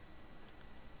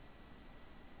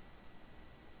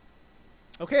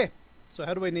 Okay, so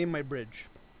how do I name my bridge?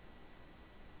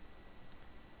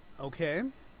 Okay.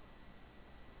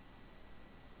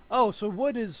 Oh, so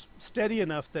wood is steady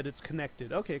enough that it's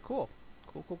connected. Okay, cool.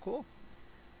 Cool, cool, cool.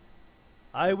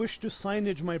 I wish to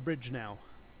signage my bridge now.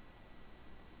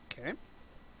 Okay.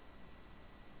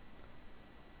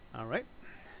 Alright.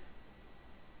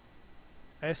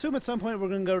 I assume at some point we're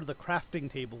going to go to the crafting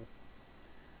table,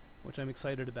 which I'm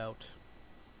excited about.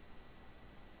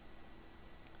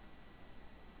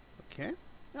 Okay.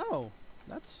 Oh,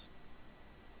 that's...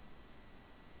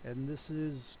 And this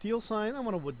is steel sign. I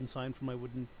want a wooden sign for my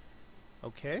wooden...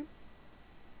 Okay.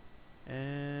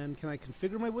 And can I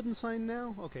configure my wooden sign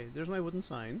now? Okay, there's my wooden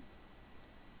sign.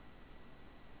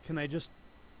 Can I just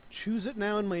choose it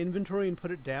now in my inventory and put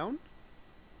it down?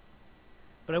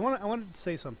 But I wanted to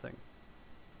say something.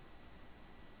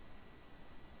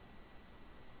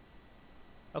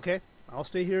 Okay, I'll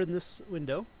stay here in this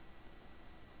window.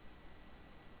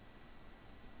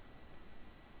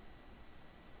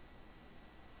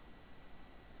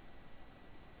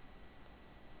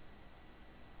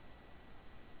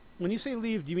 When you say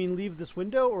leave, do you mean leave this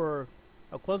window or...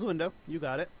 I'll close the window. You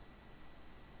got it.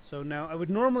 So now, I would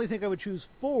normally think I would choose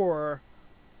 4.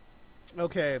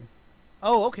 Okay.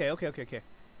 Oh, okay.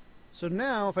 So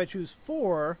now, if I choose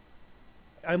 4,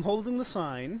 I'm holding the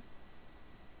sign.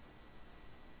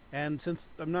 And since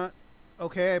I'm not...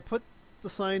 Okay, I put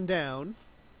the sign down.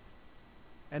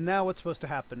 And now what's supposed to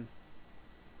happen?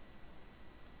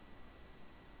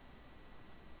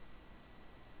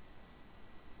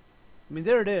 I mean,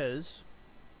 there it is.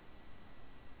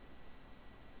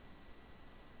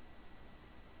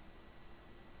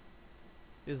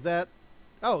 Is that...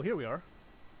 Oh, here we are.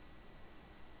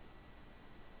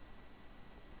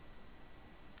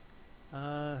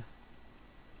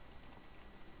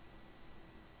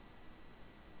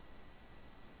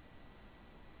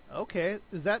 Okay,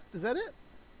 is that it? I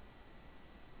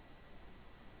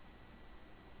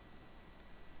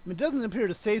mean, it doesn't appear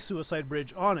to say Suicide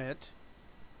Bridge on it,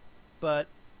 but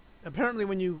apparently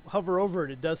when you hover over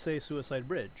it, it does say Suicide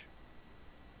Bridge.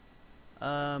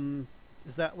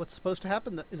 Is that what's supposed to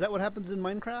happen? Is that what happens in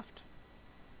Minecraft?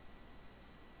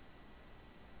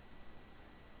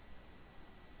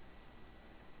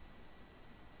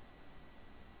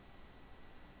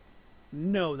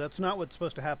 No, that's not what's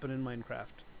supposed to happen in Minecraft.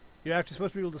 You're actually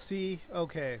supposed to be able to see...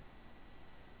 Okay.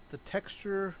 The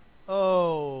texture...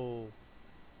 Oh.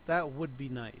 That would be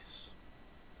nice.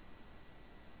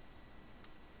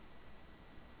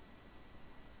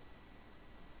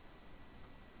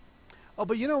 Oh,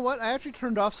 but you know what? I actually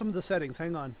turned off some of the settings.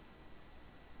 Hang on.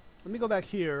 Let me go back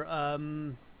here.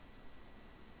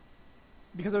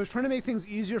 Because I was trying to make things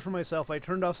easier for myself, I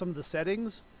turned off some of the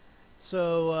settings.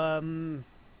 So,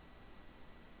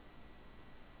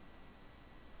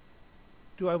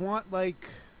 do I want, like...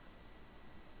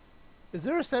 Is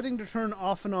there a setting to turn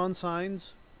off and on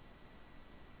signs?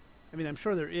 I mean, I'm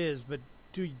sure there is, but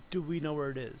do we know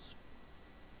where it is?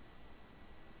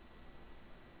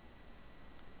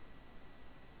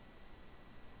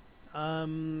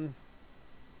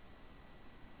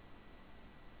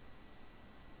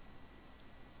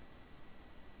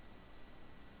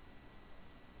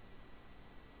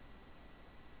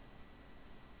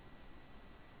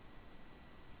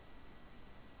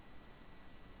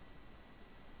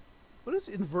 What does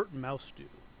invert mouse do?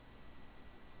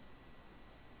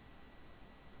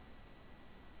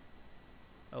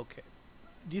 Okay.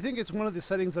 Do you think it's one of the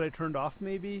settings that I turned off,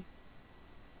 maybe?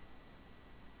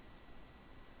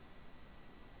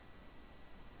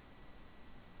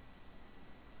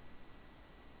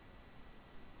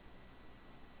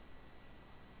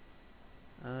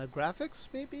 Graphics,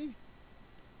 maybe?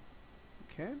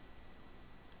 Okay.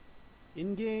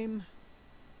 In-game.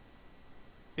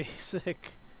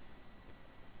 Basic.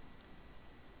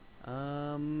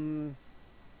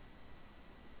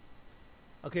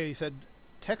 Okay, you said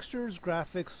textures,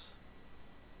 graphics.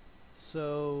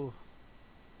 So...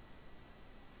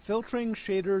 Filtering,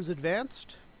 shaders,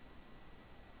 advanced?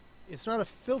 It's not a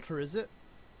filter, is it?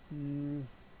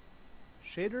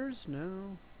 Shaders?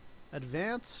 No.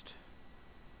 Advanced?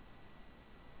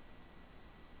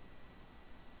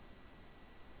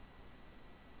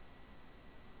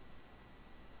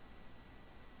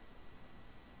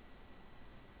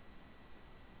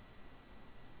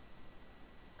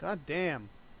 God damn.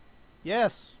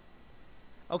 Yes.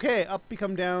 Okay, up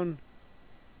become down.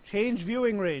 Change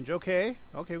viewing range. Okay.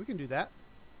 Okay, we can do that.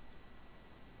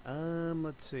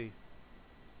 Let's see.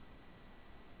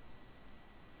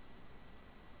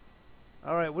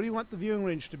 Alright, what do you want the viewing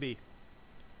range to be?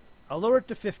 I'll lower it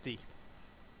to 50.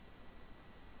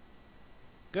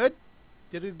 Good?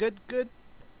 Did it good? Good?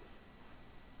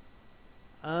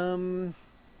 I mean,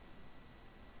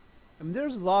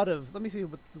 there's a lot of... Let me see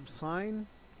what the sign...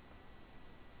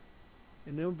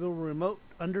 Enable remote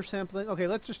undersampling. Okay,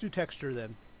 let's just do texture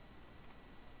then.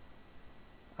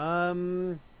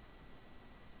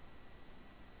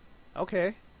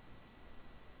 Okay.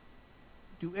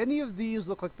 Do any of these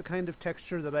look like the kind of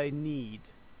texture that I need?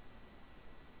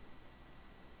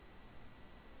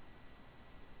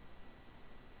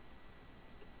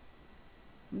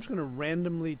 I'm just going to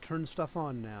randomly turn stuff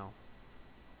on now.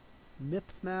 MIP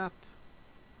map.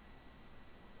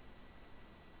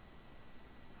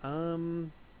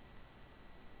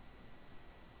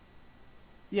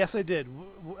 Yes, I did.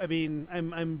 I mean,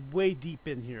 I'm way deep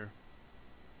in here.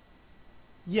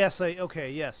 Yes, okay,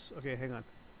 yes. Okay, hang on.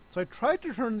 So I tried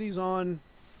to turn these on.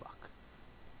 Fuck.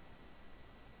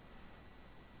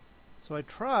 So I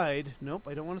tried. Nope,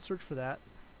 I don't want to search for that.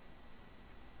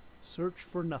 Search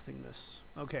for nothingness.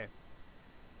 Okay.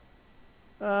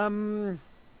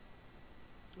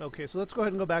 Okay, so let's go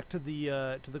ahead and go back to the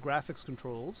graphics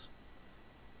controls.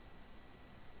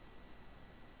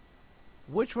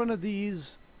 Which one of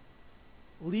these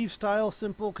leave style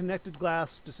simple connected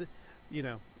glass, you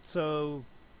know, so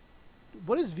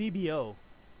what is VBO?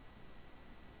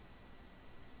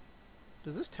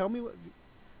 Does this tell me what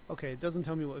okay, it doesn't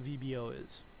tell me what VBO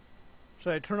is.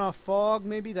 Should I turn off fog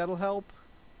maybe? That'll help.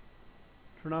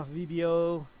 Turn off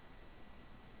VBO.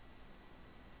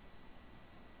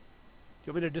 Do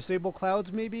you want me to disable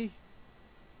clouds maybe?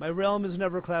 My realm is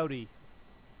never cloudy.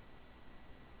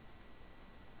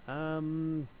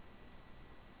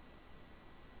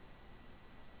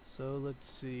 So let's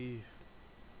see.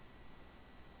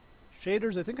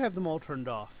 Shaders, I think I have them all turned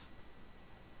off.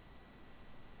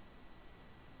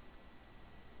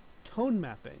 Tone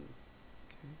mapping.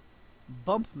 Okay.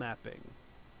 Bump mapping.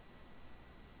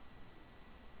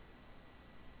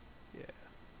 Yeah.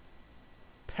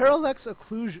 Parallax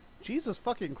occlusion. Jesus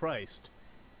fucking Christ.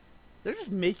 They're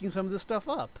just making some of this stuff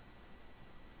up.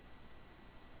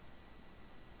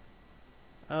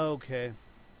 Okay.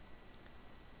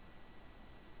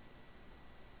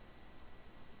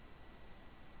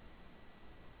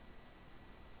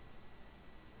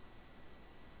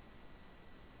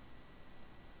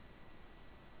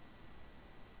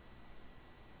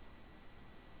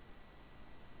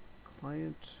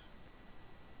 Client.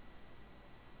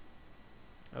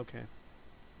 Okay.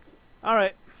 All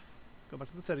right. Go back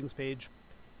to the settings page.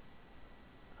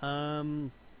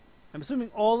 I'm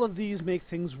assuming all of these make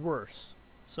things worse.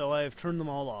 So I've turned them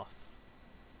all off.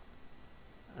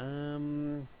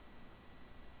 And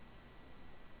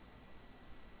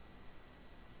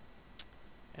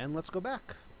let's go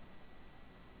back.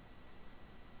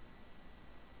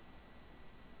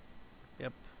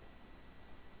 Yep.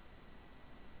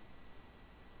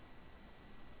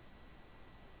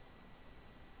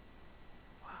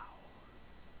 Wow.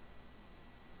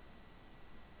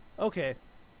 Okay.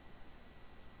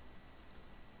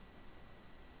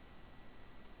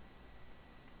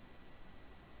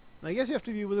 I guess you have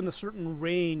to be within a certain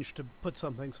range to put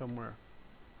something somewhere.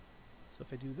 So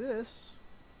if I do this...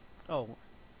 Oh.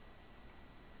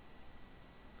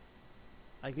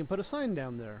 I can put a sign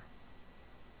down there.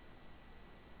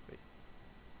 Wait.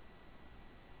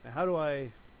 Now how do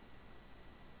I...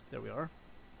 There we are.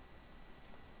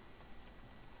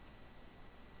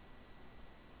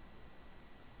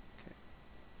 Okay.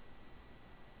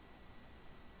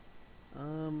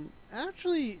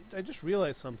 Actually, I just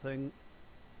realized something.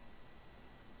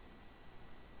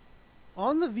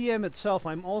 On the VM itself,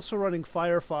 I'm also running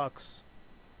Firefox.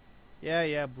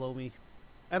 Yeah, blow me.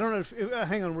 I don't know if...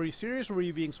 hang on, were you serious or were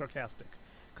you being sarcastic?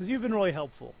 Because you've been really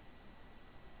helpful.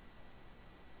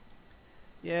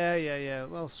 Yeah.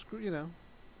 Well, screw, you know.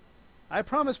 I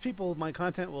promise people my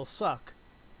content will suck.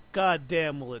 God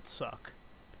damn will it suck.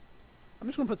 I'm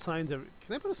just going to put signs every...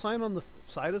 Can I put a sign on the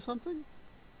side of something?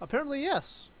 Apparently,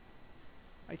 yes.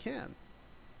 I can.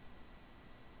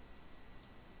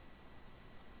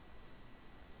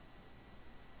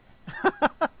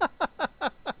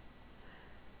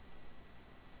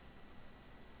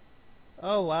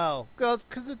 Oh wow,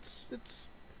 because it's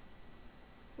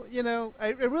you know, I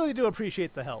really do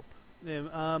appreciate the help,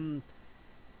 and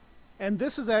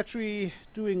this is actually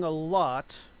doing a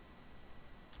lot.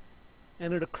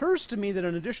 And it occurs to me that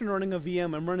in addition to running a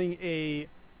VM, I'm running a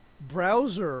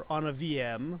browser on a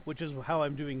VM, which is how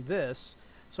I'm doing this.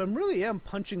 So I really am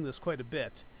punching this quite a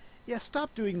bit. Yeah,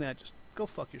 stop doing that. Just go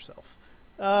fuck yourself.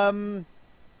 And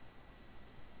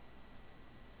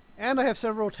I have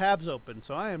several tabs open,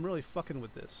 so I am really fucking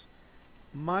with this.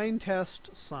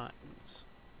 Minetest signs.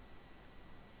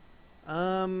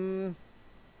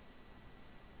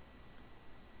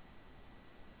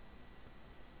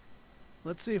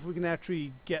 Let's see if we can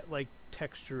actually get, like,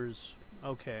 textures.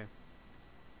 Okay.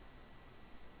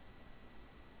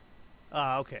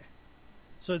 Okay.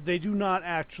 So they do not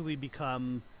actually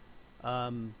become, they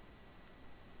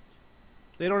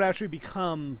don't actually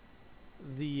become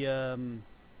the,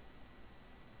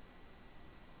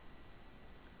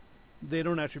 they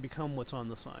don't actually become what's on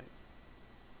the sign.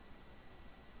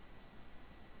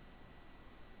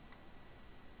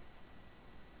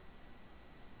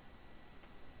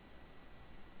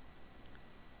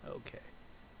 Okay.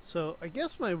 So I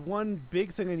guess my one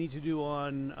big thing I need to do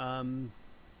on,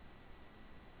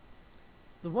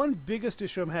 the one biggest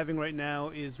issue I'm having right now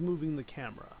is moving the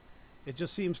camera. It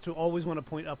just seems to always want to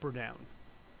point up or down.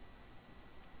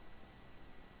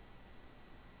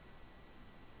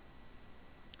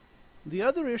 The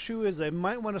other issue is I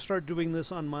might want to start doing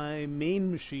this on my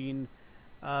main machine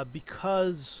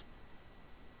because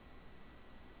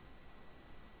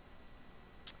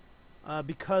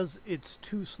it's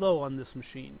too slow on this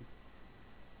machine.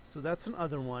 So that's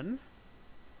another one.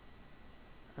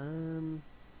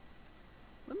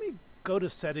 Let me go to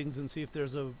settings and see if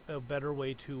there's a better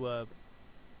way to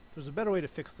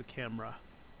fix the camera,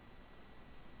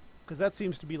 because that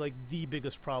seems to be like the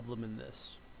biggest problem in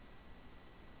this.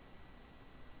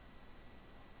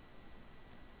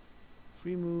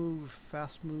 Free move,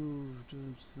 fast move,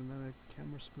 cinematic,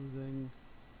 camera smoothing.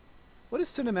 What does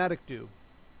cinematic do?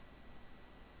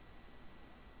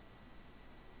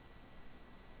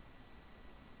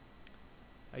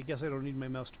 I guess I don't need my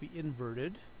mouse to be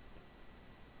inverted.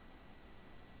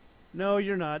 No,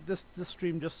 you're not. This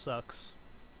stream just sucks.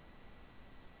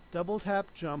 Double tap,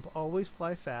 jump, always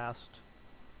fly fast.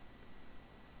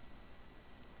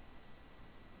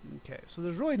 Okay, so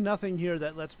there's really nothing here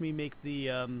that lets me make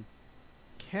the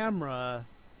camera.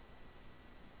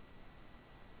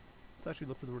 Let's actually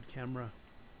look for the word camera.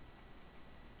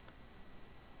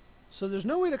 So there's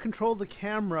no way to control the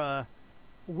camera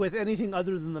with anything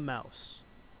other than the mouse.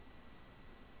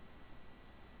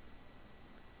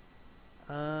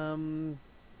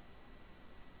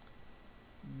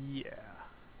 Yeah.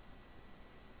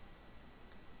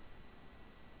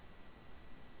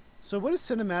 So what is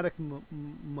cinematic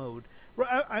mode?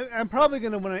 I'm probably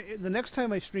going to, the next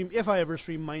time I stream, if I ever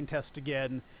stream Minetest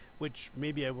again, which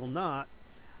maybe I will not,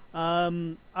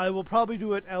 I will probably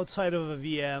do it outside of a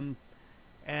VM,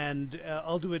 and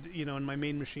I'll do it, you know, in my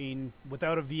main machine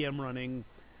without a VM running.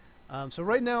 So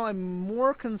right now I'm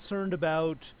more concerned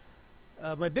about,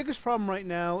 my biggest problem right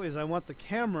now is I want the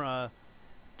camera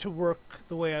to work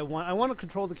the way I want. I want to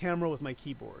control the camera with my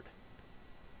keyboard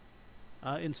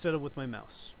instead of with my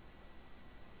mouse.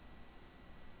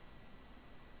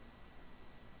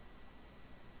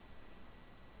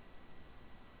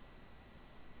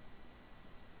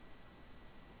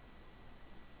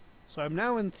 So I'm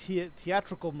now in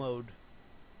theatrical mode,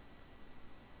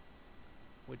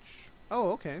 which,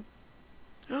 oh, okay.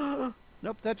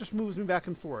 Nope, that just moves me back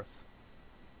and forth.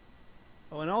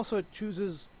 Oh, and also it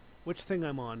chooses which thing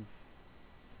I'm on.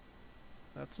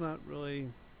 That's not really...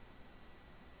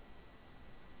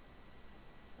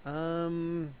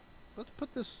 let's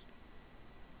put this...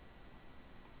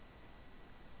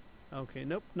 Okay,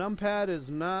 nope, numpad is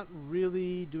not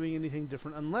really doing anything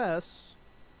different unless...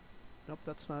 Nope,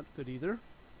 that's not good either.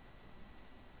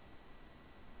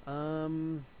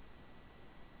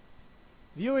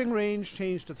 Viewing range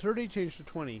changed to 30, changed to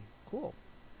 20. Cool.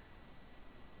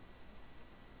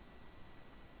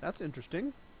 That's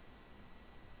interesting.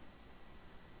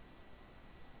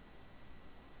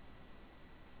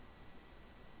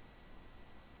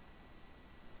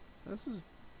 This is...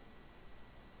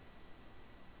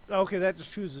 Okay, that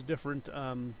just chooses different,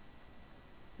 yeah,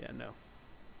 no.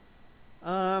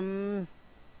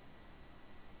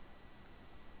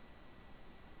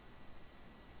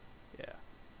 Yeah.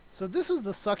 So this is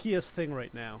the suckiest thing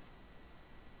right now.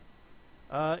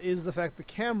 Is the fact the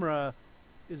camera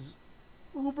is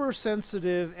uber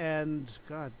sensitive and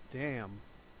god damn.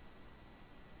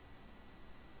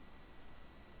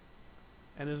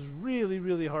 And is really,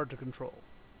 really hard to control.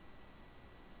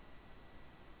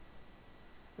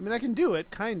 I mean, I can do it,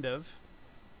 kind of.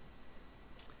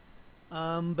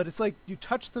 But it's like you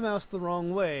touch the mouse the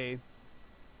wrong way,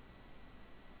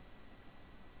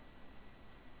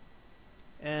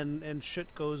 and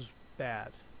shit goes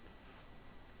bad.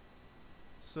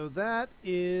 So that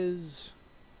is...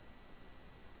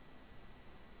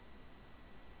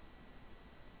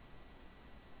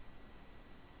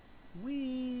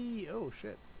 Oh,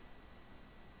 shit.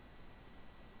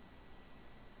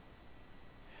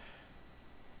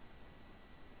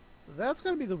 That's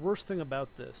gotta be the worst thing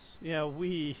about this. Yeah,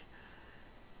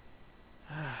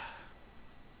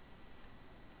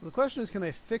 the question is, can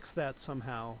I fix that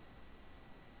somehow?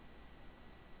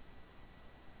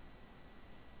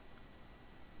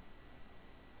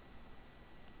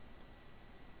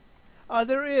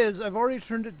 There is. I've already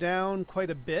turned it down quite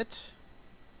a bit.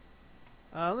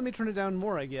 Let me turn it down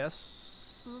more, I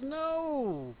guess.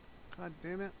 No! God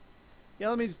damn it. Yeah,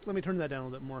 let me turn that down a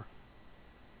little bit more.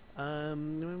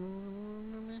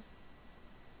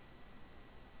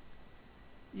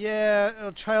 Yeah,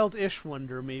 a childish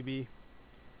wonder, maybe.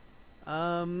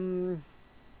 Yeah,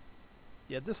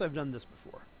 I've done this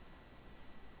before.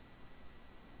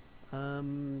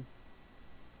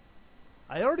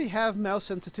 I already have mouse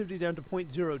sensitivity down to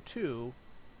 0.02,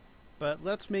 but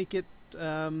let's make it,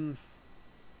 there,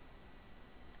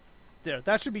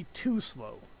 that should be too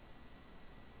slow.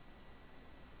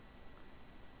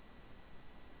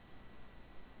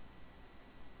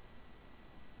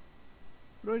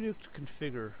 What do I do to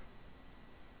configure?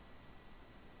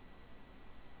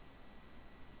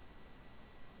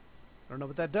 I don't know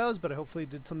what that does, but I hopefully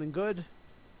did something good.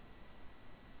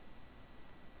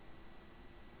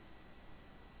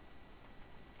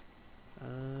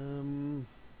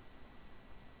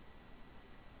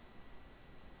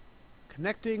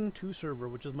 Connecting to server,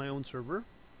 which is my own server.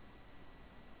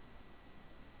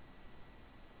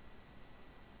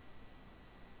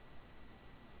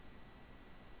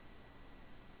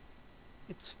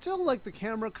 It's still like the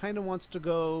camera kind of wants to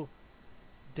go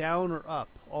down or up,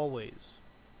 always.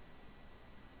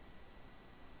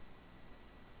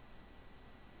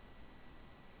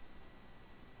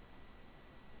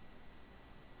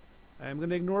 I'm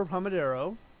going to ignore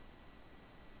Pomodoro.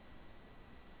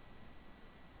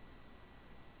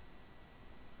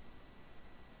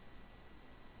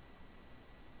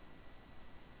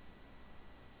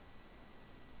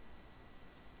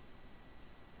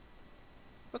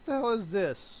 What the hell is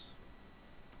this?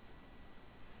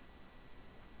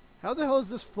 How the hell is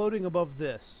this floating above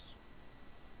this?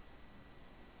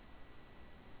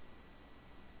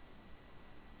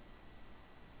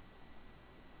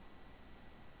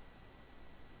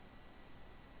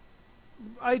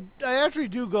 I actually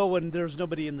do go when there's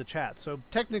nobody in the chat. So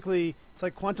technically, it's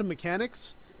like quantum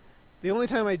mechanics. The only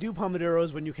time I do Pomodoro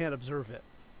is when you can't observe it.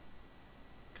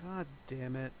 God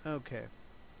damn it. Okay.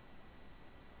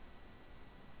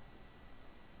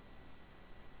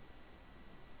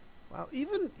 Wow,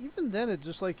 even then, it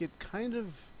just like it kind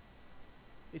of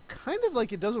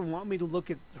like it doesn't want me to look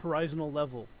at horizontal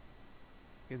level.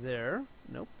 Okay, there.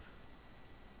 Nope.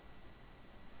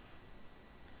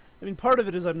 I mean, part of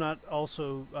it is I'm not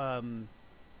also I'm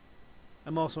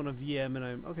also on a VM, and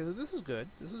I'm okay. So this is good.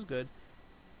 This is good.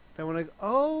 Now when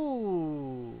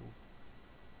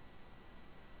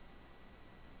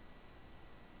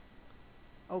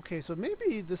okay, so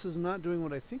maybe this is not doing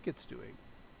what I think it's doing.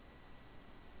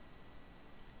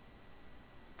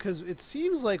 Because it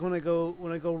seems like when I go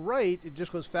right, it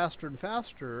just goes faster and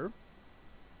faster.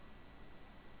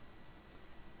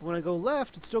 But when I go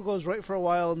left, it still goes right for a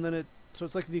while, and then so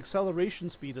it's like the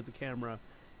acceleration speed of the camera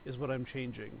is what I'm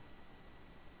changing.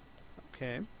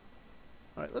 Okay.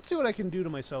 All right, let's see what I can do to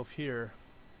myself here.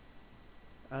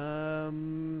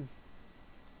 What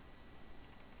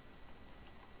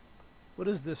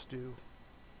does this do?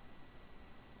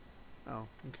 Oh,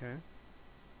 okay.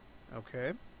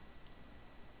 Okay.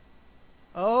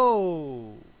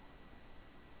 Oh!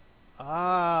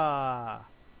 Ah!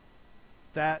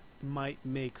 That might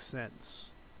make sense.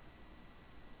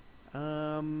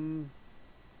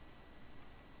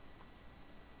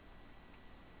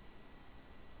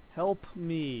 Help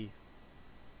me.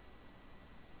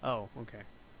 Oh, okay.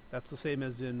 That's the same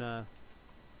as in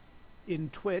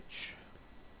Twitch.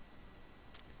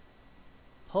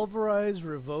 Pulverize,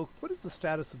 revoke. What is the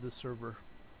status of this server?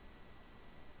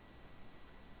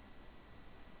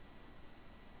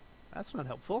 That's not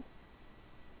helpful.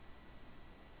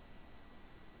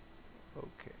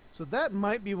 Okay, so that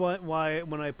might be why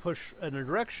when I push in a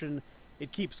direction,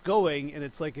 it keeps going, and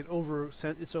it's like it's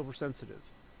oversensitive.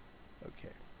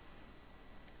 Okay.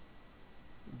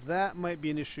 That might be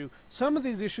an issue. Some of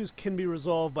these issues can be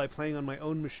resolved by playing on my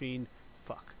own machine,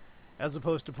 as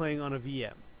opposed to playing on a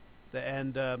VM.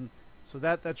 And so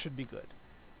that should be good.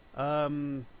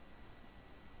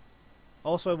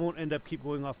 Also, I won't end up keep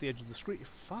going off the edge of the screen.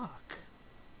 Fuck.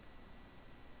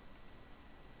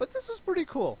 But this is pretty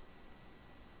cool.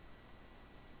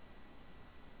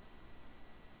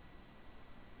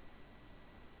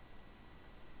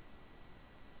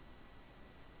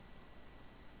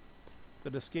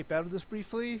 Gonna escape out of this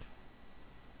briefly.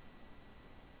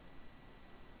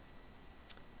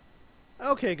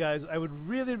 Okay, guys, I would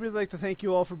really, really like to thank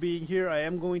you all for being here. I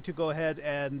am going to go ahead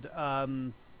and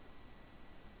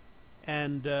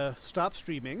stop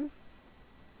streaming.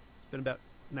 It's been about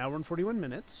an hour and 41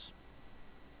 minutes.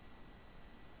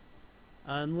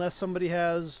 Unless somebody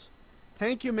has...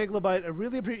 Thank you, Megalobyte. I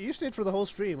really appreciate... You stayed for the whole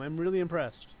stream. I'm really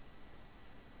impressed.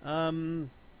 I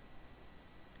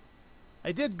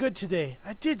did good today.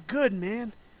 I did good,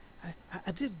 man.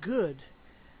 I did good.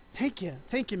 Thank you.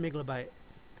 Thank you, Megalobyte.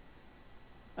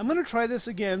 I'm going to try this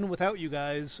again without you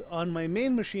guys on my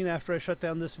main machine after I shut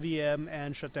down this VM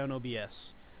and shut down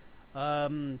OBS.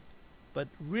 But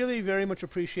really very much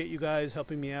appreciate you guys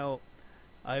helping me out.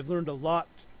 I've learned a lot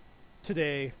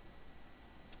today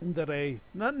that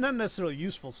not necessarily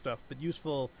useful stuff, but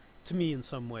useful to me in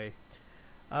some way.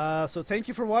 So thank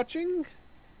you for watching.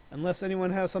 Unless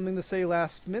anyone has something to say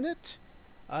last minute,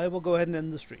 I will go ahead and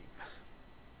end the stream.